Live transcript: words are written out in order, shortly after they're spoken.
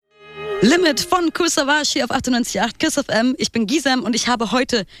Limit von Kool Savas hier auf 98.8 Kiss FM. Ich bin Gizem und ich habe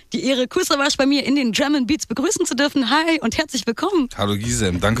heute die Ehre, Kool Savas bei mir in den Drum & Beats begrüßen zu dürfen. Hi und herzlich willkommen. Hallo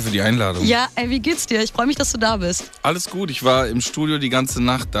Gizem, danke für die Einladung. Ja, wie geht's dir? Ich freue mich, dass du da bist. Alles gut, ich war im Studio die ganze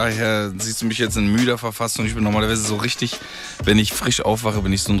Nacht, daher siehst du mich jetzt in müder Verfassung. Ich bin normalerweise so richtig, wenn ich frisch aufwache,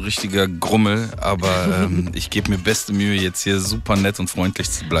 bin ich so ein richtiger Grummel. Aber ich gebe mir beste Mühe, jetzt hier super nett und freundlich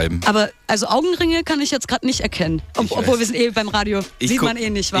zu bleiben. Aber also Augenringe kann ich jetzt gerade nicht erkennen. Obwohl wir sind beim Radio. Sieht man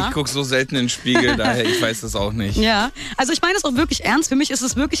nicht, wa? Ich gucke so selten in den Spiegel, daher ich weiß das auch nicht. Ja, also ich meine es auch wirklich ernst. Für mich ist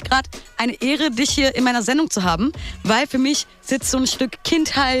es wirklich gerade eine Ehre, dich hier in meiner Sendung zu haben, weil für mich sitzt so ein Stück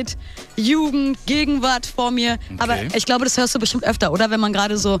Kindheit, Jugend, Gegenwart vor mir. Okay. Aber ich glaube, das hörst du bestimmt öfter, oder? Wenn man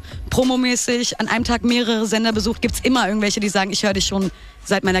gerade so promomäßig an einem Tag mehrere Sender besucht, gibt es immer irgendwelche, die sagen, ich höre dich schon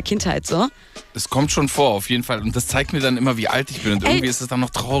seit meiner Kindheit so. Es kommt schon vor, auf jeden Fall. Und das zeigt mir dann immer, wie alt ich bin. Und irgendwie ist es dann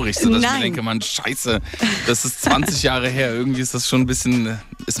noch traurig, so, dass ich mir denke, Mann, scheiße, das ist 20 Jahre her. Irgendwie ist das schon ein bisschen,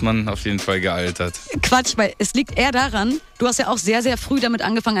 ist man auf jeden Fall gealtert. Quatsch, weil es liegt eher daran, du hast ja auch sehr, sehr früh damit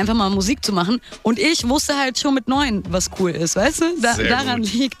angefangen, einfach mal Musik zu machen. Und ich wusste halt schon mit 9, was cool ist, weißt du? Daran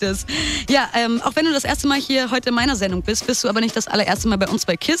liegt es. Ja, auch wenn du das erste Mal hier heute in meiner Sendung bist, bist du aber nicht das allererste Mal bei uns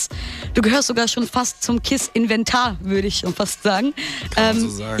bei KISS. Du gehörst sogar schon fast zum KISS-Inventar, würde ich schon fast sagen. Kann man so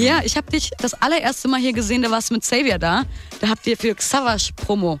sagen. Ja, ich habe dich das allererste Mal hier gesehen, da warst du mit Xavier da. Da habt ihr für Savas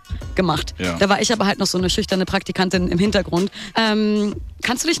Promo gemacht. Ja. Da war ich aber halt noch so eine schüchterne Praktikantin im Hintergrund.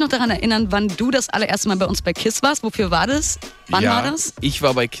 Kannst du dich noch daran erinnern, wann du das allererste Mal bei uns bei KISS warst? Wofür war das? Wann war das? Ich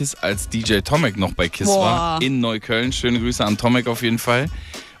war bei KISS, als DJ Tomek noch bei KISS war, in Neukölln. Schöne Grüße an Tomek auf jeden Fall.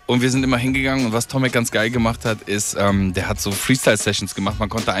 Und wir sind immer hingegangen und was Tomek ganz geil gemacht hat, ist, der hat so Freestyle-Sessions gemacht. Man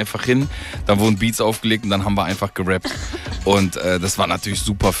konnte einfach hin, da wurden Beats aufgelegt und dann haben wir einfach gerappt. Und das war natürlich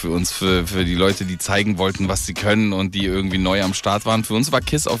super für uns, für die Leute, die zeigen wollten, was sie können und die irgendwie neu am Start waren. Für uns war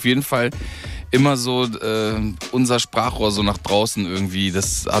KISS auf jeden Fall immer so unser Sprachrohr so nach draußen irgendwie.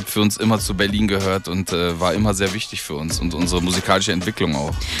 Das hat für uns immer zu Berlin gehört und war immer sehr wichtig für uns und unsere musikalische Entwicklung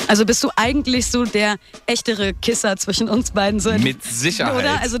auch. Also bist du eigentlich so der echtere Kisser zwischen uns beiden? So mit Sicherheit.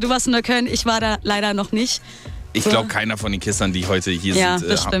 Oder? Also du warst in Neukölln, ich war da leider noch nicht. Ich glaube, keiner von den Kissern, die heute hier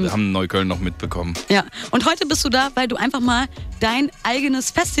sind, haben Neukölln noch mitbekommen. Ja, und heute bist du da, weil du einfach mal dein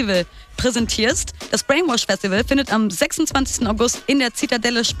eigenes Festival präsentierst. Das Brainwash Festival findet am 26. August in der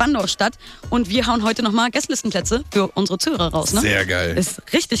Zitadelle Spandau statt. Und wir hauen heute nochmal Gästelistenplätze für unsere Zuhörer raus. Ne? Sehr geil. Ist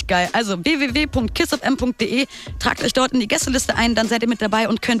richtig geil. Also www.kissfm.de, tragt euch dort in die Gästeliste ein, dann seid ihr mit dabei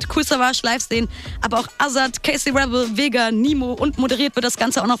und könnt Kool Savas live sehen. Aber auch Azad, Casey Rebel, Vega, Nimo und moderiert wird das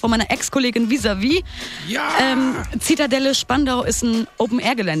Ganze auch noch von meiner Ex-Kollegin Vis-a-Vis. Ja! Zitadelle Spandau ist ein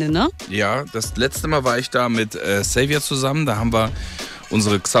Open-Air-Gelände, ne? Ja, das letzte Mal war ich da mit Xavier zusammen. Da haben wir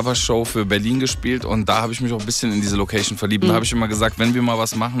unsere Xavas-Show für Berlin gespielt und da habe ich mich auch ein bisschen in diese Location verliebt. Da habe ich immer gesagt, wenn wir mal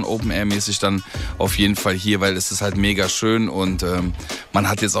was machen, Open-Air-mäßig, dann auf jeden Fall hier, weil es ist halt mega schön und man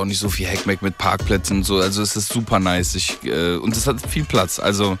hat jetzt auch nicht so viel Heckmeck mit Parkplätzen und so, also es ist super nice und es hat viel Platz.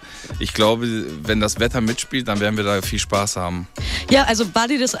 Also ich glaube, wenn das Wetter mitspielt, dann werden wir da viel Spaß haben. Ja, also war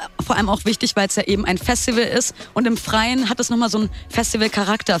dir das vor allem auch wichtig, weil es ja eben ein Festival ist und im Freien hat es nochmal so einen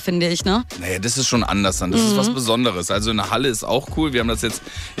Festival-Charakter, finde ich, ne? Naja, das ist schon anders dann, das ist was Besonderes. Also in der Halle ist auch cool, wir haben das jetzt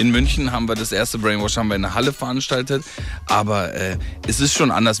in München, haben wir das erste Brainwash haben wir in der Halle veranstaltet, aber es ist schon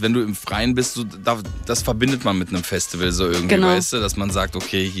anders, wenn du im Freien bist, das verbindet man mit einem Festival so irgendwie, weißt du, dass man sagt,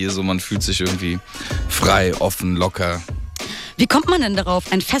 okay, hier so, man fühlt sich irgendwie frei, offen, locker. Wie kommt man denn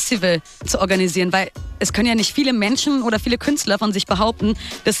darauf, ein Festival zu organisieren? Weil es können ja nicht viele Menschen oder viele Künstler von sich behaupten,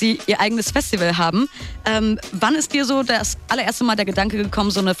 dass sie ihr eigenes Festival haben. Wann ist dir so das allererste Mal der Gedanke gekommen,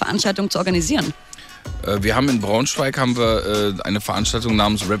 so eine Veranstaltung zu organisieren? Wir haben in Braunschweig eine Veranstaltung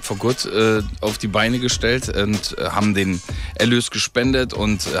namens Rap for Good auf die Beine gestellt und haben den Erlös gespendet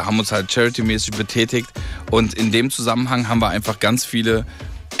und haben uns halt charity-mäßig betätigt. Und in dem Zusammenhang haben wir einfach ganz viele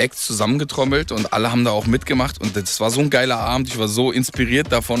Acts zusammengetrommelt und alle haben da auch mitgemacht und das war so ein geiler Abend. Ich war so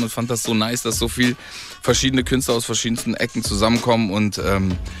inspiriert davon und fand das so nice, dass so viele verschiedene Künstler aus verschiedensten Ecken zusammenkommen und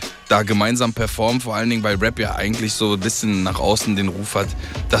da gemeinsam performen, vor allen Dingen, weil Rap ja eigentlich so ein bisschen nach außen den Ruf hat,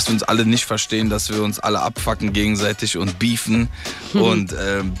 dass wir uns alle nicht verstehen, dass wir uns alle abfucken gegenseitig und beefen und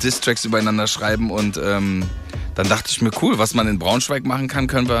Diss-Tracks übereinander schreiben und dann dachte ich mir, cool, was man in Braunschweig machen kann,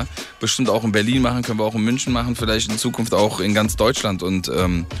 können wir bestimmt auch in Berlin machen, können wir auch in München machen, vielleicht in Zukunft auch in ganz Deutschland. Und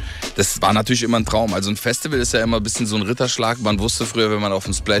das war natürlich immer ein Traum. Also ein Festival ist ja immer ein bisschen so ein Ritterschlag. Man wusste früher, wenn man auf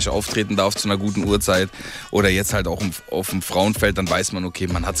dem Splash auftreten darf zu einer guten Uhrzeit oder jetzt halt auch auf dem Frauenfeld, dann weiß man, okay,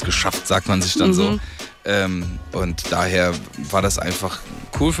 man hat es geschafft, sagt man sich dann so. Und daher war das einfach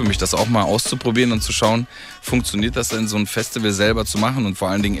cool für mich, das auch mal auszuprobieren und zu schauen, funktioniert das denn, so ein Festival selber zu machen und vor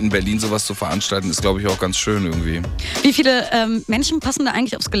allen Dingen in Berlin sowas zu veranstalten, ist, glaube ich, auch ganz schön irgendwie. Wie viele Menschen passen da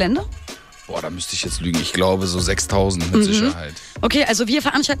eigentlich aufs Gelände? Da müsste ich jetzt lügen. Ich glaube so 6.000 mit Sicherheit. Okay, also wir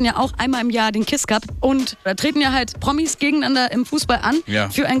veranstalten ja auch einmal im Jahr den Kiss Cup und da treten ja halt Promis gegeneinander im Fußball an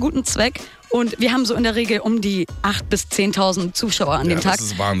für einen guten Zweck. Und wir haben so in der Regel um die 8.000 bis 10.000 Zuschauer an dem Tag. Das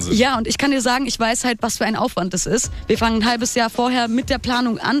ist Wahnsinn. Ja, und ich kann dir sagen, ich weiß halt, was für ein Aufwand das ist. Wir fangen ein halbes Jahr vorher mit der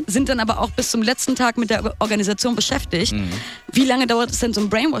Planung an, sind dann aber auch bis zum letzten Tag mit der Organisation beschäftigt. Wie lange dauert es denn, so ein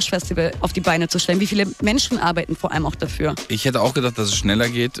Brainwash-Festival auf die Beine zu stellen? Wie viele Menschen arbeiten vor allem auch dafür? Ich hätte auch gedacht, dass es schneller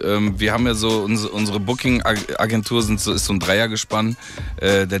geht. Wir haben ja so, unsere Booking-Agentur ist so ein Dreiergespann.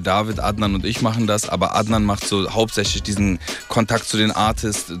 Der David, Adnan und ich machen das. Aber Adnan macht so hauptsächlich diesen Kontakt zu den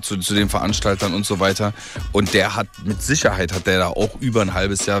Artists, zu den Veranstaltern und so weiter. Und der hat mit Sicherheit, hat der da auch über ein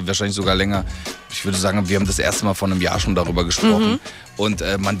halbes Jahr, wahrscheinlich sogar länger. Ich würde sagen, wir haben das erste Mal vor einem Jahr schon darüber gesprochen. Und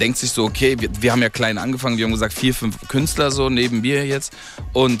man denkt sich so, okay, wir haben ja klein angefangen, wir haben gesagt 4, 5 Künstler so neben mir jetzt.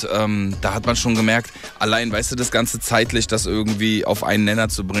 Und da hat man schon gemerkt, allein, weißt du, das Ganze zeitlich, das irgendwie auf einen Nenner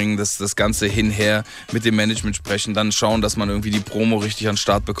zu bringen, das Ganze hinher mit dem Management sprechen, dann schauen, dass man irgendwie die Promo richtig an den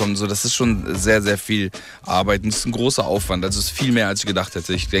Start bekommt. So, das ist schon sehr, sehr viel Arbeit. Und das ist ein großer Aufwand. Also es ist viel mehr, als ich gedacht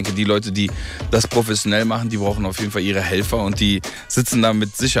hätte. Ich denke, die Leute, die das professionell machen, die brauchen auf jeden Fall ihre Helfer und die sitzen da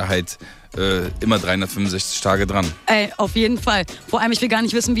mit Sicherheit immer 365 Tage dran. Ey, auf jeden Fall. Vor allem, ich will gar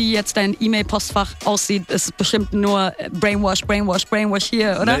nicht wissen, wie jetzt dein E-Mail-Postfach aussieht. Es ist bestimmt nur Brainwash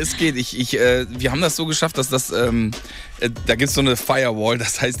hier, oder? Na, es geht. Wir haben das so geschafft, dass das da gibt es so eine Firewall,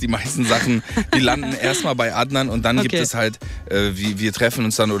 das heißt, die meisten Sachen, die landen erstmal bei Adnan und dann gibt es halt, wir treffen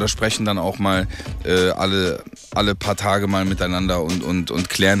uns dann oder sprechen dann auch mal alle paar Tage mal miteinander und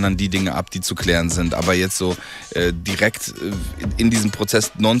klären dann die Dinge ab, die zu klären sind. Aber jetzt so direkt in diesen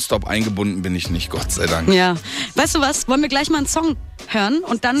Prozess nonstop eingebunden bin ich nicht, Gott sei Dank. Ja. Weißt du was, wollen wir gleich mal einen Song hören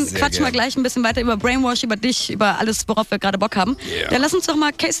und dann quatschen wir gleich ein bisschen weiter über Brainwash, über dich, über alles, worauf wir gerade Bock haben. Yeah. Dann lass uns doch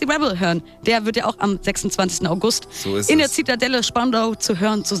mal Kool Savas hören. Der wird ja auch am 26. August in der Zitadelle Spandau zu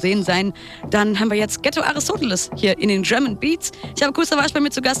hören, zu sehen sein. Dann haben wir jetzt Ghetto Aristoteles hier in den German Beats. Ich habe Kool Savas bei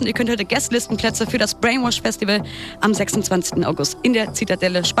mir zu Gast und ihr könnt heute Guestlistenplätze für das Brainwash Festival am 26. August in der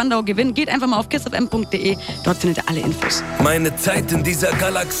Zitadelle Spandau gewinnen. Geht einfach mal auf kissfm.de, dort findet ihr alle Infos. Meine Zeit in dieser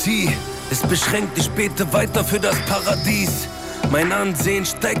Galaxie ist beschränkt, ich bete weiter für das Paradies. Mein Ansehen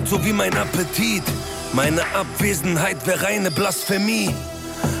steigt so wie mein Appetit. Meine Abwesenheit wäre reine Blasphemie.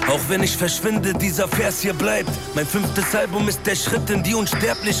 Auch wenn ich verschwinde, dieser Vers hier bleibt. Mein 5. Album ist der Schritt in die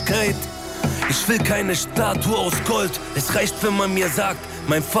Unsterblichkeit. Ich will keine Statue aus Gold. Es reicht, wenn man mir sagt,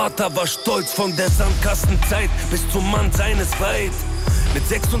 mein Vater war stolz. Von der Sandkastenzeit bis zum Mann seines weit. Mit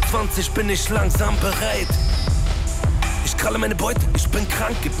 26 bin ich langsam bereit. Ich kralle meine Beute, ich bin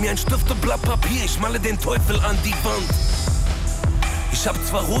krank. Gib mir ein Stift und Blatt Papier, ich male den Teufel an die Wand. Ich hab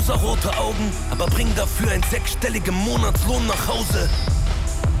zwar rosarote Augen, aber bring dafür einen 6-stelligen Monatslohn nach Hause.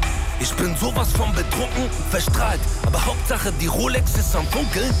 Ich bin sowas von betrunken und verstrahlt, aber Hauptsache die Rolex ist am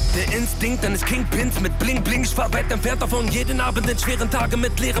Funkeln. Der Instinkt eines Kingpins mit Bling Bling. Ich war weit entfernt davon, jeden Abend in schweren Tagen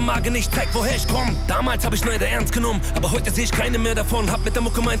mit leerem Magen. Ich zeig, woher ich komm. Damals hab ich Neider ernst genommen, aber heute seh ich keine mehr davon. Hab mit der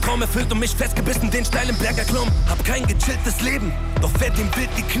Mucke meinen Traum erfüllt und mich festgebissen, den steilen Berg erklommen. Hab kein gechilltes Leben, doch wer dem Bild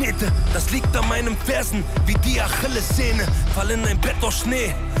die Knete. Das liegt an meinen Fersen, wie die Achillessehne. Fall in ein Bett aus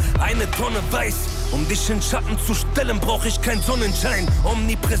Schnee, eine Tonne Weiß. Um dich in Schatten zu stellen, brauch ich kein Sonnenschein.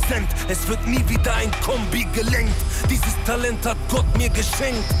 Omnipräsent, es wird nie wieder ein Kombi gelenkt. Dieses Talent hat Gott mir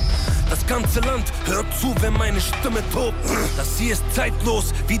geschenkt. Das ganze Land hört zu, wenn meine Stimme tobt. Das hier ist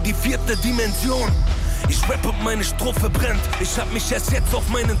zeitlos, wie die 4. Dimension. Ich rappe und meine Strophe brennt. Ich hab mich erst jetzt auf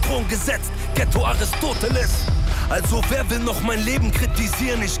meinen Thron gesetzt. Ghetto Aristoteles. Also wer will noch mein Leben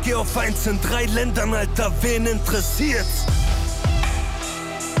kritisieren? Ich geh auf 1 in 3 Ländern, Alter, wen interessiert's?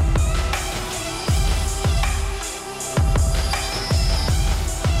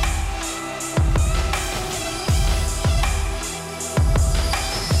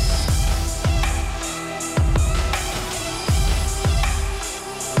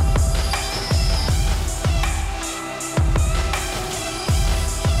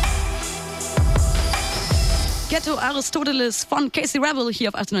 Ghetto Aristoteles von Kool Savas hier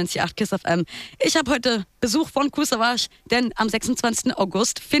auf 98.8 Kiss FM. Ich habe heute Besuch von Kool Savas, denn am 26.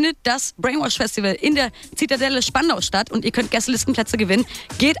 August findet das Brainwash Festival in der Zitadelle Spandau statt und ihr könnt Gästelistenplätze gewinnen.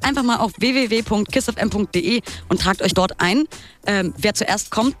 Geht einfach mal auf www.kissfm.de und tragt euch dort ein. Wer zuerst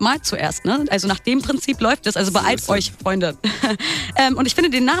kommt, mal zuerst. Ne? Also nach dem Prinzip läuft es. Also beeilt euch, Freunde. Und ich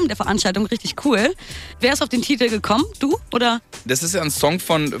finde den Namen der Veranstaltung richtig cool. Wer ist auf den Titel gekommen? Du oder? Das ist ja ein Song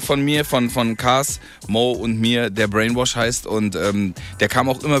von mir, von Kars, Mo und mir, der Brainwash heißt. Und der kam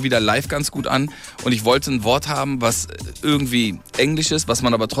auch immer wieder live ganz gut an. Und ich wollte ein Wort haben, was irgendwie Englisch ist, was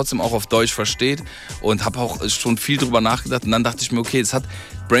man aber trotzdem auch auf Deutsch versteht. Und habe auch schon viel drüber nachgedacht. Und dann dachte ich mir, okay,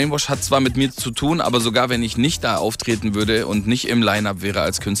 Brainwash hat zwar mit mir zu tun, aber sogar wenn ich nicht da auftreten würde und nicht im Line-Up wäre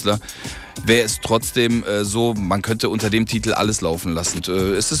als Künstler, wäre es trotzdem so, man könnte unter dem Titel alles laufen lassen.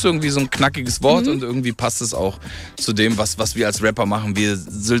 Es ist irgendwie so ein knackiges Wort und irgendwie passt es auch zu dem, was wir als Rapper machen. Wir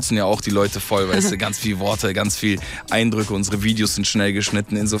sülzen ja auch die Leute voll, weißt du, ganz viel Worte, ganz viel Eindrücke. Unsere Videos sind schnell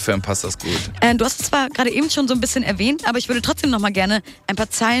geschnitten, insofern passt das gut. Du hast es zwar gerade eben schon so ein bisschen erwähnt, aber ich würde trotzdem noch mal gerne ein paar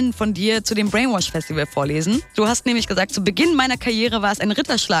Zeilen von dir zu dem Brainwash Festival vorlesen. Du hast nämlich gesagt, zu Beginn meiner Karriere war es ein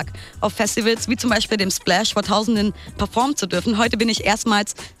Ritterschlag, auf Festivals wie zum Beispiel dem Splash vor Tausenden performen zu dürfen. Heute bin ich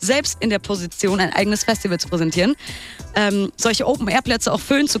erstmals selbst in der Position, ein eigenes Festival zu präsentieren. Solche Open-Air-Plätze auch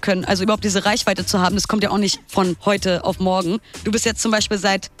füllen zu können, also überhaupt diese Reichweite zu haben, das kommt ja auch nicht von heute auf morgen. Du bist jetzt zum Beispiel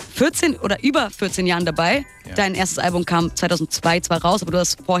seit 14 oder über 14 Jahren dabei. Ja. Dein erstes Album kam 2002 zwar raus, aber du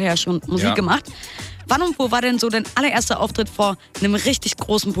hast vorher schon Musik gemacht. Wann und wo war denn so dein allererster Auftritt vor einem richtig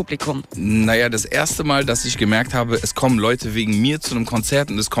großen Publikum? Naja, das erste Mal, dass ich gemerkt habe, es kommen Leute wegen mir zu einem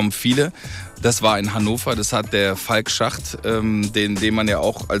Konzert und es kommen viele. Das war in Hannover, das hat der Falk Schacht, den man ja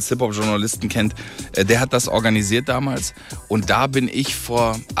auch als Hip-Hop-Journalisten kennt, der hat das organisiert damals. Und da bin ich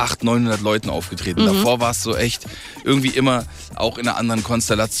vor 800, 900 Leuten aufgetreten. Davor war es so echt irgendwie immer auch in einer anderen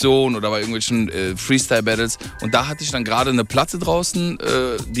Konstellation oder bei irgendwelchen Freestyle-Battles. Und da hatte ich dann gerade eine Platte draußen,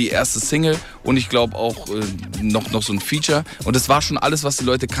 die erste Single und ich glaube auch noch so ein Feature. Und das war schon alles, was die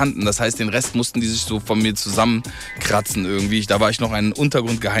Leute kannten. Das heißt, den Rest mussten die sich so von mir zusammenkratzen irgendwie. Da war ich noch ein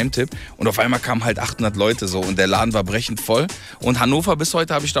Untergrund-Geheimtipp und auf einmal kamen halt 800 Leute so und der Laden war brechend voll. Und Hannover, bis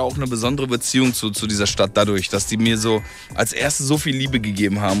heute habe ich da auch eine besondere Beziehung zu dieser Stadt dadurch, dass die mir so als Erste so viel Liebe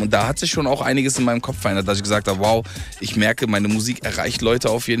gegeben haben. Und da hat sich schon auch einiges in meinem Kopf verändert, dass ich gesagt habe, wow, ich merke, meine Musik erreicht Leute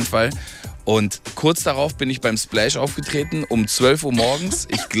auf jeden Fall. Und kurz darauf bin ich beim Splash aufgetreten, um 12 Uhr morgens.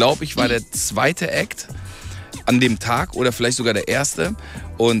 Ich glaube, ich war der zweite Act an dem Tag oder vielleicht sogar der erste.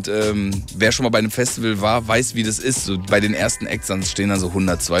 Und wer schon mal bei einem Festival war, weiß, wie das ist. So, bei den ersten Acts dann stehen dann so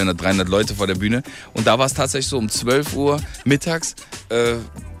 100, 200, 300 Leute vor der Bühne. Und da war es tatsächlich so, um 12 Uhr mittags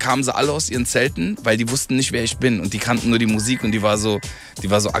kamen sie alle aus ihren Zelten, weil die wussten nicht, wer ich bin. Und die kannten nur die Musik und die war so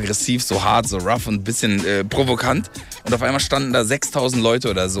aggressiv, so hart, so rough und ein bisschen provokant. Und auf einmal standen da 6000 Leute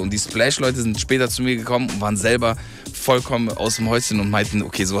oder so. Und die Splash-Leute sind später zu mir gekommen und waren selber vollkommen aus dem Häuschen und meinten,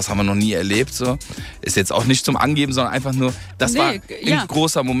 okay, sowas haben wir noch nie erlebt. So. Ist jetzt auch nicht zum Angeben, sondern einfach nur, das war ein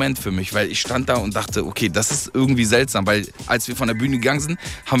großer Moment für mich, weil ich stand da und dachte, okay, das ist irgendwie seltsam, weil als wir von der Bühne gegangen sind,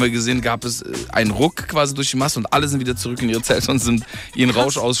 haben wir gesehen, gab es einen Ruck quasi durch die Masse und alle sind wieder zurück in ihre Zelte und sind ihren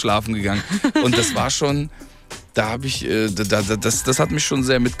Rausch ausschlafen gegangen. Und das war schon... Da habe ich, das hat mich schon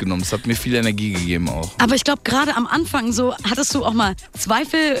sehr mitgenommen. Das hat mir viel Energie gegeben auch. Aber ich glaube, gerade am Anfang so hattest du auch mal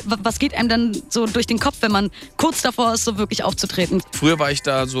Zweifel. Was geht einem dann so durch den Kopf, wenn man kurz davor ist, so wirklich aufzutreten? Früher war ich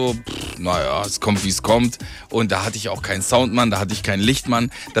da so, naja, es kommt, wie es kommt. Und da hatte ich auch keinen Soundmann, da hatte ich keinen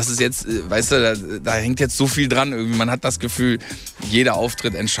Lichtmann. Das ist jetzt, weißt du, da hängt jetzt so viel dran. Irgendwie, man hat das Gefühl, jeder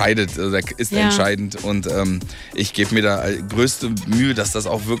Auftritt entscheidet, oder ist entscheidend. Und ich gebe mir da größte Mühe, dass das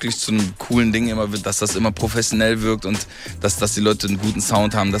auch wirklich zu einem coolen Ding immer wird, dass das immer professionell wirkt und dass die Leute einen guten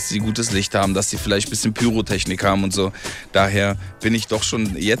Sound haben, dass sie gutes Licht haben, dass sie vielleicht ein bisschen Pyrotechnik haben und so. Daher bin ich doch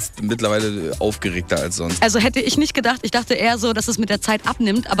schon jetzt mittlerweile aufgeregter als sonst. Also hätte ich nicht gedacht, ich dachte eher so, dass es mit der Zeit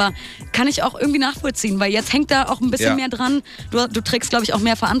abnimmt, aber kann ich auch irgendwie nachvollziehen, weil jetzt hängt da auch ein bisschen mehr dran. Du trägst, glaube ich, auch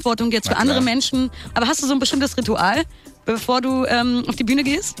mehr Verantwortung jetzt für andere Menschen. Aber hast du so ein bestimmtes Ritual, bevor du auf die Bühne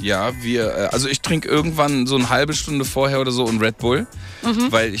gehst? Ja, also ich trinke irgendwann so eine halbe Stunde vorher oder so einen Red Bull,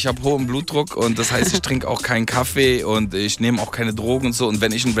 weil ich habe hohen Blutdruck und das heißt, ich trinke auch keinen Kaffee und ich nehme auch keine Drogen und so. Und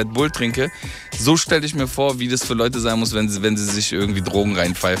wenn ich einen Red Bull trinke, so stelle ich mir vor, wie das für Leute sein muss, wenn sie sich irgendwie Drogen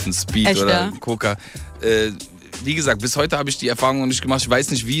reinpfeifen, Speed Echt, oder Coca. Wie gesagt, bis heute habe ich die Erfahrung noch nicht gemacht. Ich weiß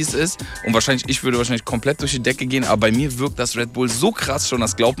nicht, wie es ist. Und ich würde wahrscheinlich komplett durch die Decke gehen. Aber bei mir wirkt das Red Bull so krass schon,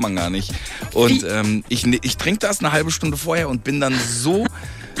 das glaubt man gar nicht. Und ich trinke das eine halbe Stunde vorher und bin dann so...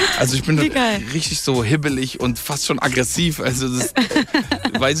 Also ich bin richtig so hibbelig und fast schon aggressiv. Also das,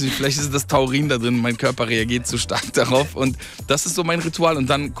 weiß nicht, vielleicht ist das Taurin da drin. Mein Körper reagiert zu stark darauf. Und das ist so mein Ritual. Und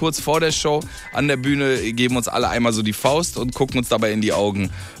dann kurz vor der Show an der Bühne geben uns alle einmal so die Faust und gucken uns dabei in die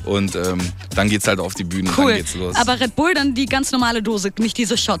Augen. Und dann geht's halt auf die Bühne und dann geht's los. Aber Red Bull dann die ganz normale Dose, nicht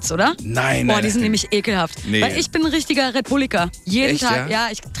diese Shots, oder? Nein, Boah, die sind nämlich ekelhaft. Nee. Weil ich bin ein richtiger Red Bulliker. Jeden Tag,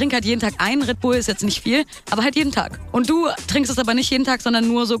 ich trinke halt jeden Tag einen. Red Bull ist jetzt nicht viel, aber halt jeden Tag. Und du trinkst es aber nicht jeden Tag, sondern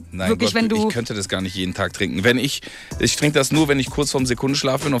nur so wirklich, wenn du... Ich könnte das gar nicht jeden Tag trinken. Ich trinke das nur, wenn ich kurz vorm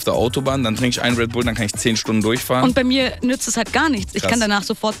Sekundenschlaf bin auf der Autobahn, dann trinke ich einen Red Bull, dann kann ich 10 Stunden durchfahren. Und bei mir nützt es halt gar nichts. Ich kann danach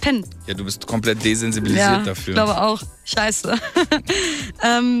sofort pennen. Ja, du bist komplett desensibilisiert dafür. Ich glaube auch. Scheiße.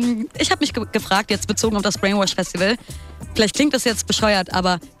 Ich habe mich gefragt, jetzt bezogen auf das Brainwash Festival, vielleicht klingt das jetzt bescheuert,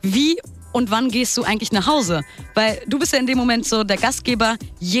 aber wie und wann gehst du eigentlich nach Hause? Weil du bist ja in dem Moment so der Gastgeber.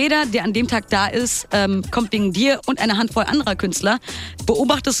 Jeder, der an dem Tag da ist, kommt wegen dir und einer Handvoll anderer Künstler.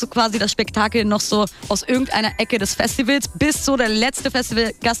 Beobachtest du quasi das Spektakel noch so aus irgendeiner Ecke des Festivals, bis so der letzte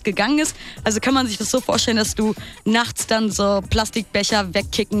Festivalgast gegangen ist. Also kann man sich das so vorstellen, dass du nachts dann so Plastikbecher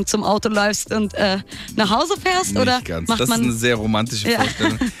wegkicken zum Auto läufst und nach Hause fährst? Nicht oder ganz. Macht das man ist eine sehr romantische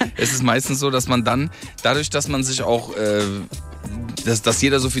Vorstellung. Es ist meistens so, dass man dann, dadurch, dass man sich auch, dass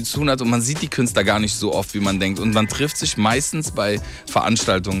jeder so viel zu tun hat und man sieht die Künstler gar nicht so oft, wie man denkt. Und man trifft sich meistens bei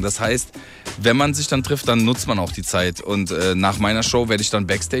Veranstaltungen. Das heißt, wenn man sich dann trifft, dann nutzt man auch die Zeit. Und nach meiner Show werde ich dann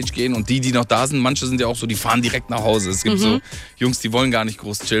Backstage gehen. Und die noch da sind, manche sind ja auch so, die fahren direkt nach Hause. Es gibt so Jungs, die wollen gar nicht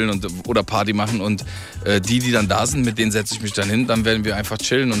groß chillen oder Party machen. Und die dann da sind, mit denen setze ich mich dann hin. Dann werden wir einfach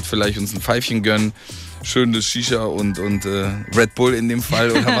chillen und vielleicht uns ein Pfeifchen gönnen. Schönes Shisha und Red Bull in dem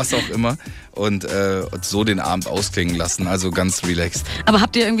Fall oder was auch immer. Und so den Abend ausklingen lassen, also ganz relaxed. Aber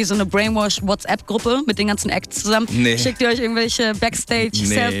habt ihr irgendwie so eine Brainwash-WhatsApp-Gruppe mit den ganzen Acts zusammen? Nee. Schickt ihr euch irgendwelche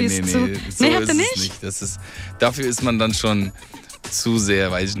Backstage-Selfies zu? So Nee, habt ihr ist nicht? es nicht. Dafür ist man dann schon zu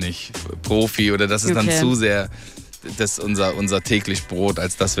sehr, weiß ich nicht, Profi oder das ist dann zu sehr das unser täglich Brot,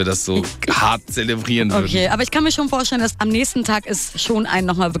 als dass wir das so hart zelebrieren würden. Okay, aber ich kann mir schon vorstellen, dass am nächsten Tag es schon einen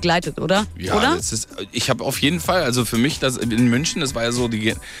nochmal begleitet, oder? Ja, oder? Ich habe auf jeden Fall, also für mich, das in München, das war ja so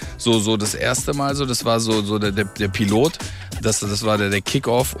das erste Mal so, das war so der Pilot, das war der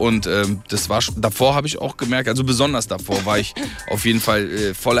Kick-Off und das war davor habe ich auch gemerkt, also besonders davor war ich auf jeden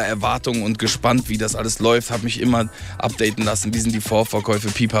Fall voller Erwartung und gespannt, wie das alles läuft, habe mich immer updaten lassen, wie sind die Vorverkäufe,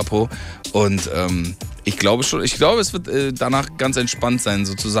 pipapo und ich glaube, es wird danach ganz entspannt sein,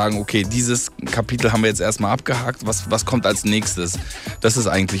 sozusagen, okay, dieses Kapitel haben wir jetzt erstmal abgehakt, was kommt als nächstes? Das ist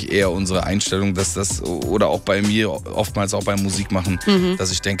eigentlich eher unsere Einstellung, dass das, oder auch bei mir, oftmals auch beim Musikmachen,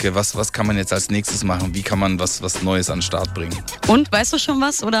 dass ich denke, was kann man jetzt als nächstes machen? Wie kann man was Neues an den Start bringen? Und, weißt du schon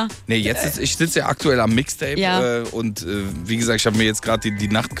was, oder? Nee, ich sitze ja aktuell am Mixtape und wie gesagt, ich habe mir jetzt gerade die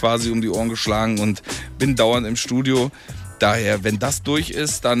Nacht quasi um die Ohren geschlagen und bin dauernd im Studio. Daher, wenn das durch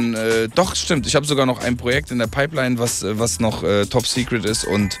ist, dann doch, stimmt. Ich habe sogar noch ein Projekt in der Pipeline, was noch Top Secret ist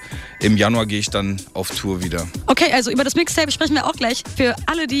und im Januar gehe ich dann auf Tour wieder. Okay, also über das Mixtape sprechen wir auch gleich. Für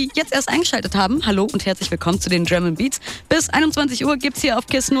alle, die jetzt erst eingeschaltet haben, hallo und herzlich willkommen zu den Drum & Beats. Bis 21 Uhr gibt's hier auf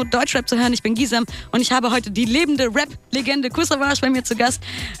KISS nur Deutschrap zu hören. Ich bin Gizem und ich habe heute die lebende Rap-Legende Kool Savas bei mir zu Gast.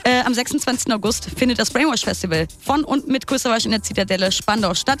 Am 26. August findet das Brainwash Festival von und mit Kool Savas in der Zitadelle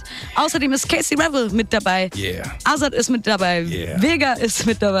Spandau statt. Außerdem ist Casey Rebel mit dabei. Yeah. Azad ist mit dabei. Yeah. Vega ist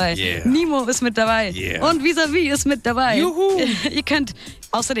mit dabei. Yeah. Nimo ist mit dabei. Yeah. Und Vis-a-Vis ist mit dabei. Juhu. Ihr könnt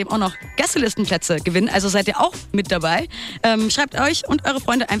außerdem auch noch Gästelistenplätze gewinnen, also seid ihr auch mit dabei. Schreibt euch und eure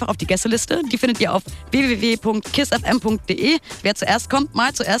Freunde einfach auf die Gästeliste. Die findet ihr auf www.kissfm.de. Wer zuerst kommt,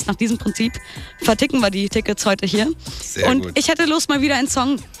 mal zuerst. Nach diesem Prinzip verticken wir die Tickets heute hier. Sehr und gut. Ich hätte Lust, mal wieder einen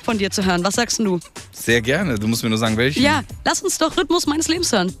Song von dir zu hören. Was sagst du? Sehr gerne. Du musst mir nur sagen, welchen. Ja, lass uns doch Rhythmus meines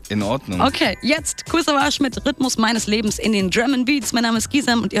Lebens hören. In Ordnung. Okay, jetzt Kool Savas mit Rhythmus meines Lebens in den Drum & Beats. Mein Name ist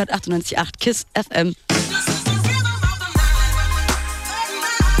Gizem und ihr hört 98.8 KISS FM.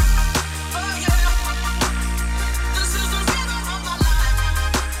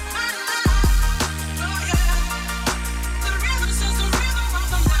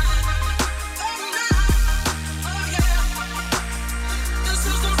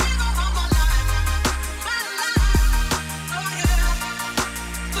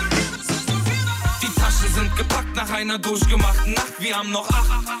 Nach einer durchgemachten Nacht, wir haben noch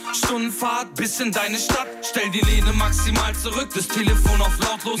 8 Stunden Fahrt bis in deine Stadt. Stell die Lehne maximal zurück, das Telefon auf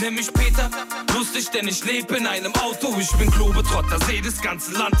lautlos. Nenn mich Peter, lustig, denn ich lebe in einem Auto. Ich bin Globetrotter, seh das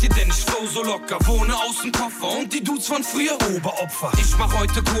ganze Land hier, denn ich flow so locker. Wohne aus dem Koffer und die Dudes von früher Oberopfer. Ich mach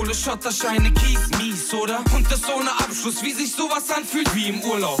heute Kohle, Schotterscheine, Kies, mies, oder? Und das ohne Abschluss, wie sich sowas anfühlt wie im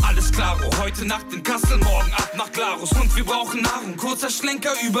Urlaub. Alles klaro, heute Nacht in Kassel, morgen ab nach Glarus. Und wir brauchen Nahrung, kurzer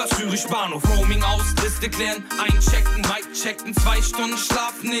Schlenker über Zürich Bahnhof. Roaming aus, Liste klären, einchecken, Mic checken, 2 Stunden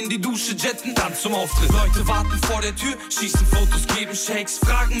schlafen, in die Dusche jetten, dann zum Auftritt. Leute warten vor der Tür, schießen Fotos, geben Shakes,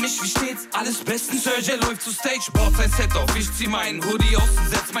 fragen mich, wie steht's? Alles bestens, Sergej läuft zu Stage, baut sein Set auf. Ich zieh meinen Hoodie aus und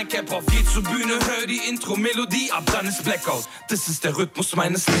setz mein Cap auf. Geh zur Bühne, hör die Intro-Melodie, ab dann ist Blackout. Das ist der Rhythmus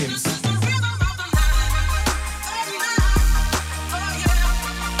meines Lebens.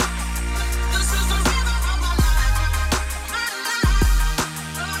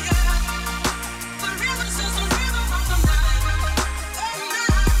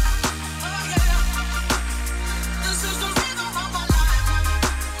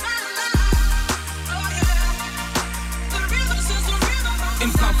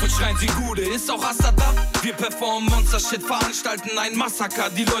 In Frankfurt schreien sie Gude, ist auch Assad da? Wir performen Monster-Shit, veranstalten ein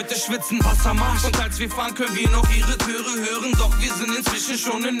Massaker. Die Leute schwitzen, Wassermarsch. Und als wir fahren, können wir noch ihre Chöre hören. Doch wir sind inzwischen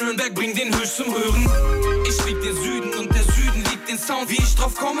schon in Nürnberg, bring den Höchst zum Hören. Ich lieb den Süden und der Süden liebt den Sound. Wie ich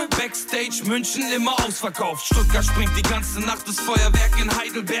drauf komme? Backstage, München immer ausverkauft. Stuttgart springt die ganze Nacht, das Feuerwerk in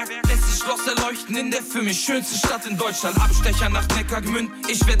Heidelberg lässt sich Schloss erleuchten in der für mich schönsten Stadt in Deutschland. Abstecher nach Neckargemünd,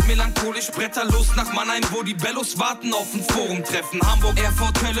 ich werd melancholisch, Bretter los nach Mannheim, wo die Bellos warten auf ein Forum-Treffen. Hamburg,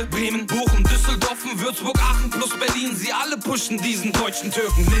 Erfurt, Köln, Bremen, Bochum, Düsseldorf, Würzburg, Aachen plus Berlin. Sie alle pushen diesen deutschen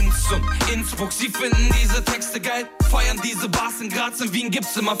Türken. Linz und Innsbruck, sie finden diese Texte geil, feiern diese Bars in Graz, in Wien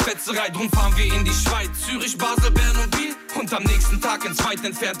gibt's immer Fetzerei. Drum fahren wir in die Schweiz, Zürich, Basel, Bern und Biel und am nächsten Tag ins weit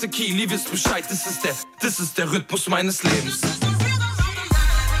entfernte Kiel. Ihr wisst Bescheid, das ist der Rhythmus meines Lebens.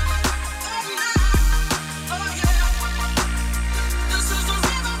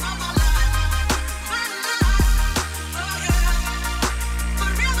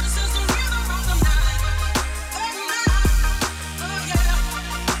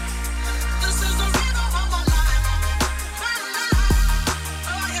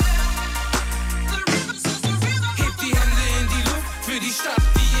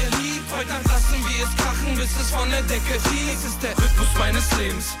 Von der Decke fliegt. Es ist der Rhythmus meines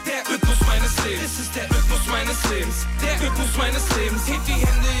Lebens. Der Rhythmus meines Lebens. Es ist der Rhythmus meines Lebens. Der Rhythmus meines Lebens. Hebt die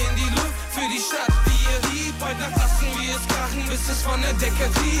Hände in die Luft für die Stadt, die ihr liebt. Heute Nacht lassen wir es krachen, bis es von der Decke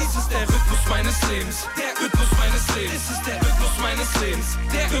fliegt. Es ist der Rhythmus meines Lebens. Der Rhythmus meines Lebens. Es ist der Rhythmus meines Lebens.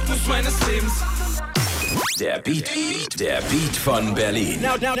 Der Rhythmus meines Lebens. Der Beat von Berlin.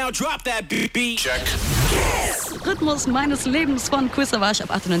 Now drop that beat. Check. Rhythmus meines Lebens von Kool Savas auf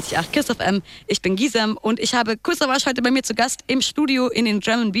 98.8 Kiss FM. Ich bin Gizem und ich habe Kool Savas heute bei mir zu Gast im Studio in den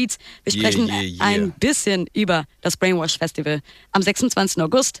Drum & Beats. Wir sprechen ein bisschen über das Brainwash Festival am 26.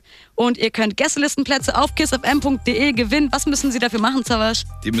 August. Und ihr könnt Gästelistenplätze auf kissfm.de gewinnen. Was müssen Sie dafür machen, Savas?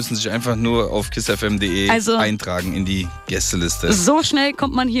 Die müssen sich einfach nur auf kissfm.de eintragen in die Gästeliste. So schnell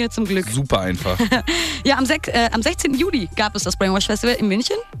kommt man hier zum Glück. Super einfach. Ja, am 16. Juli gab es das Brainwash Festival in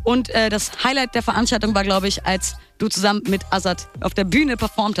München. Und das Highlight der Veranstaltung war, glaube ich, als du zusammen mit Azad auf der Bühne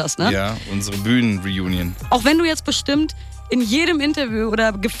performt hast, ne? Ja, unsere Bühnen-Reunion. Auch wenn du jetzt bestimmt in jedem Interview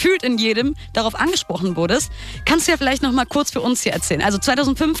oder gefühlt in jedem darauf angesprochen wurdest, kannst du ja vielleicht noch mal kurz für uns hier erzählen. Also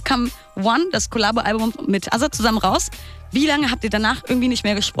 2005 kam One, das Collabo-Album mit Azad zusammen raus. Wie lange habt ihr danach irgendwie nicht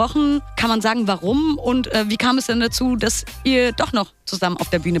mehr gesprochen? Kann man sagen, warum? Und wie kam es denn dazu, dass ihr doch noch zusammen auf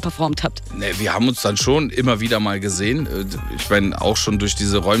der Bühne performt habt? Nee, wir haben uns dann schon immer wieder mal gesehen. Ich meine, auch schon durch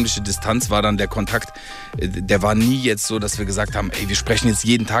diese räumliche Distanz war dann der Kontakt, der war nie jetzt so, dass wir gesagt haben, ey, wir sprechen jetzt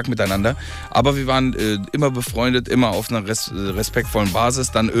jeden Tag miteinander. Aber wir waren immer befreundet, immer auf einer respektvollen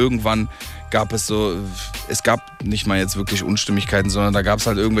Basis. Dann irgendwann gab es gab nicht mal jetzt wirklich Unstimmigkeiten, sondern da gab es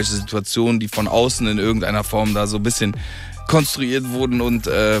halt irgendwelche Situationen, die von außen in irgendeiner Form da so ein bisschen konstruiert wurden und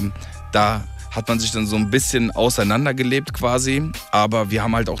da hat man sich dann so ein bisschen auseinandergelebt quasi, aber wir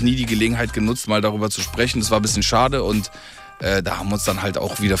haben halt auch nie die Gelegenheit genutzt, mal darüber zu sprechen. Das war ein bisschen schade und da haben wir uns dann halt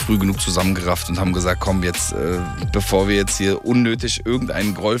auch wieder früh genug zusammengerafft und haben gesagt, komm jetzt, bevor wir jetzt hier unnötig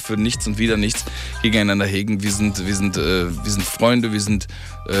irgendeinen Groll für nichts und wieder nichts gegeneinander hegen, wir sind Freunde, wir sind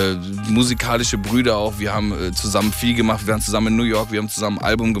musikalische Brüder auch, wir haben zusammen viel gemacht, wir waren zusammen in New York, wir haben zusammen ein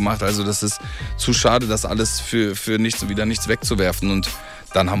Album gemacht, also das ist zu schade, das alles für nichts und wieder nichts wegzuwerfen und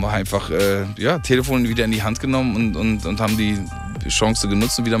dann haben wir einfach Telefon wieder in die Hand genommen und haben die Chance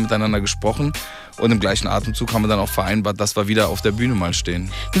genutzt und wieder miteinander gesprochen. Und im gleichen Atemzug haben wir dann auch vereinbart, dass wir wieder auf der Bühne mal stehen.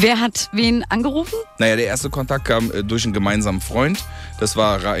 Wer hat wen angerufen? Naja, der erste Kontakt kam durch einen gemeinsamen Freund. Das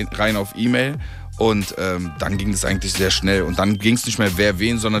war rein auf E-Mail. Und dann ging es eigentlich sehr schnell. Und dann ging es nicht mehr wer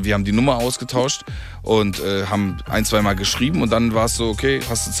wen, sondern wir haben die Nummer ausgetauscht und haben ein-, zweimal geschrieben. Und dann war es so, okay,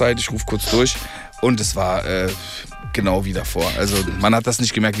 hast du Zeit, ich rufe kurz durch. Und es war genau wie davor. Also man hat das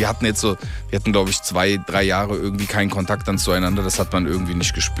nicht gemerkt. Wir hatten glaube ich 2-3 Jahre irgendwie keinen Kontakt dann zueinander. Das hat man irgendwie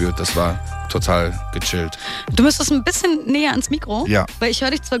nicht gespürt. Das war total gechillt. Du müsstest ein bisschen näher ans Mikro. Ja. Weil ich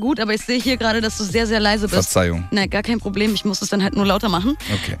höre dich zwar gut, aber ich sehe hier gerade, dass du sehr, sehr leise bist. Verzeihung. Nein, gar kein Problem. Ich muss es dann halt nur lauter machen.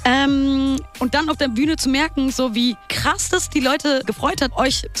 Okay. Und dann auf der Bühne zu merken, so wie krass das die Leute gefreut hat,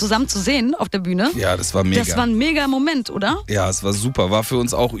 euch zusammen zu sehen auf der Bühne. Ja, das war mega. Das war ein mega Moment, oder? Ja, es war super. War für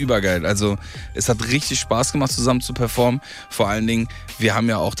uns auch übergeil. Also es hat richtig Spaß gemacht, zusammen zu performen. Vor allen Dingen, wir haben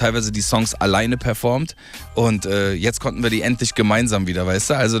ja auch teilweise die Songs alleine performt. Und jetzt konnten wir die endlich gemeinsam wieder, weißt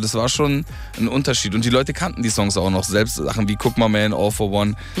du? Also das war schon ein Unterschied. Und die Leute kannten die Songs auch noch. Selbst Sachen wie Guck mal Man, All for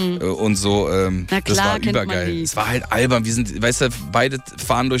One und so. Na klar, das war übergeil. Es war halt albern. Wir sind, weißt du, beide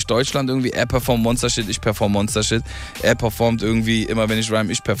fahren durch Deutschland irgendwie. Er performt Monster Shit, ich perform Monster Shit. Er performt irgendwie immer, wenn ich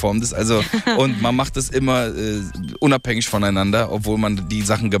rhyme, ich perform das. Also, und man macht das immer unabhängig voneinander, obwohl man die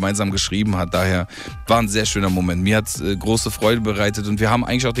Sachen gemeinsam geschrieben hat. Daher war ein sehr schöner Moment. mir hat es große Freude bereitet und wir haben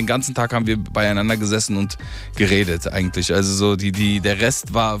eigentlich auch den ganzen Tag haben wir beieinander gesessen und geredet eigentlich. Also so der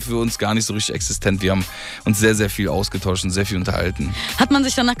Rest war für uns gar nicht so richtig existent. Wir haben uns sehr, sehr viel ausgetauscht und sehr viel unterhalten. Hat man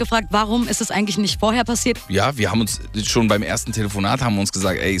sich danach gefragt, warum ist es eigentlich nicht vorher passiert? Ja, wir haben uns schon beim ersten Telefonat haben wir uns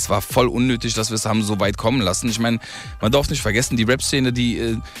gesagt, ey, es war voll unnötig, dass wir es haben so weit kommen lassen. Ich meine, man darf nicht vergessen, die Rap-Szene,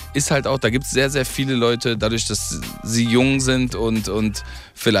 die ist halt auch, da gibt es sehr, sehr viele Leute, dadurch, dass sie jung sind und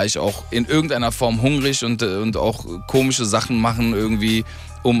vielleicht auch in irgendeiner Form hungrig und auch komische Sachen machen irgendwie,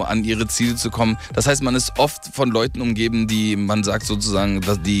 um an ihre Ziele zu kommen. Das heißt, man ist oft von Leuten umgeben, die, man sagt sozusagen,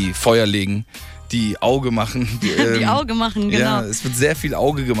 dass die Feuer legen, die Auge machen. Die Auge machen, genau. Ja, es wird sehr viel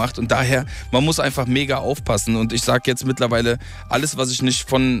Auge gemacht und daher, man muss einfach mega aufpassen. Und ich sage jetzt mittlerweile, alles, was ich nicht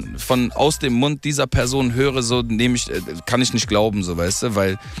von aus dem Mund dieser Person höre, so kann ich nicht glauben, so, weißt du,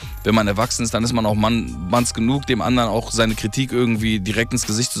 weil wenn man erwachsen ist, dann ist man auch manns genug, dem anderen auch seine Kritik irgendwie direkt ins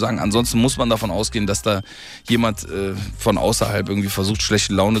Gesicht zu sagen. Ansonsten muss man davon ausgehen, dass da jemand von außerhalb irgendwie versucht,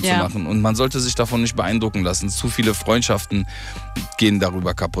 schlechte Laune zu machen. Und man sollte sich davon nicht beeindrucken lassen. Zu viele Freundschaften gehen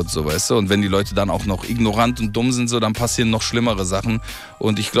darüber kaputt, so, weißt du. Und wenn die Leute dann auch noch ignorant und dumm sind, so, dann passieren noch schlimmere Sachen.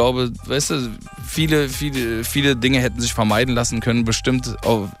 Und ich glaube, weißt du, viele Dinge hätten sich vermeiden lassen können, bestimmt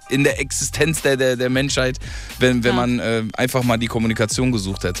auch in der Existenz der Menschheit, wenn man einfach mal die Kommunikation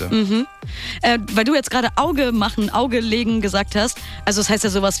gesucht hätte. Mhm. Weil du jetzt gerade Auge machen, Auge legen gesagt hast, also das heißt ja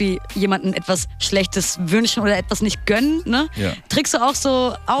sowas wie jemandem etwas Schlechtes wünschen oder etwas nicht gönnen, ne? Ja. Trägst du auch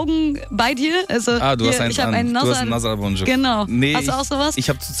so Augen bei dir? Also du hast eins an. Du hast einen Nazar-Bonjour. Genau. Nee, hast du auch sowas? Ich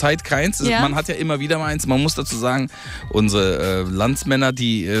habe zurzeit keins. Ja. Man hat ja immer wieder mal eins. Man muss dazu sagen, unsere Landsmänner,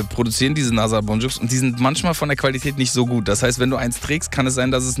 die produzieren diese Nazar-Bonjours und die sind manchmal von der Qualität nicht so gut. Das heißt, wenn du eins trägst, kann es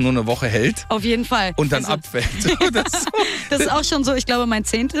sein, dass es nur eine Woche hält. Auf jeden Fall. Und dann abfällt. Das ist auch schon so, ich glaube, mein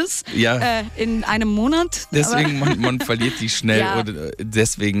 10. in einem Monat. Deswegen, man verliert die schnell. Ja. Oder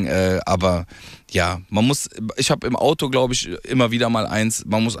deswegen, aber ja, ich habe im Auto, glaube ich, immer wieder mal eins.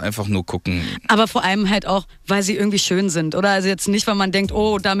 Man muss einfach nur gucken. Aber vor allem halt auch, weil sie irgendwie schön sind. Oder also jetzt nicht, weil man denkt,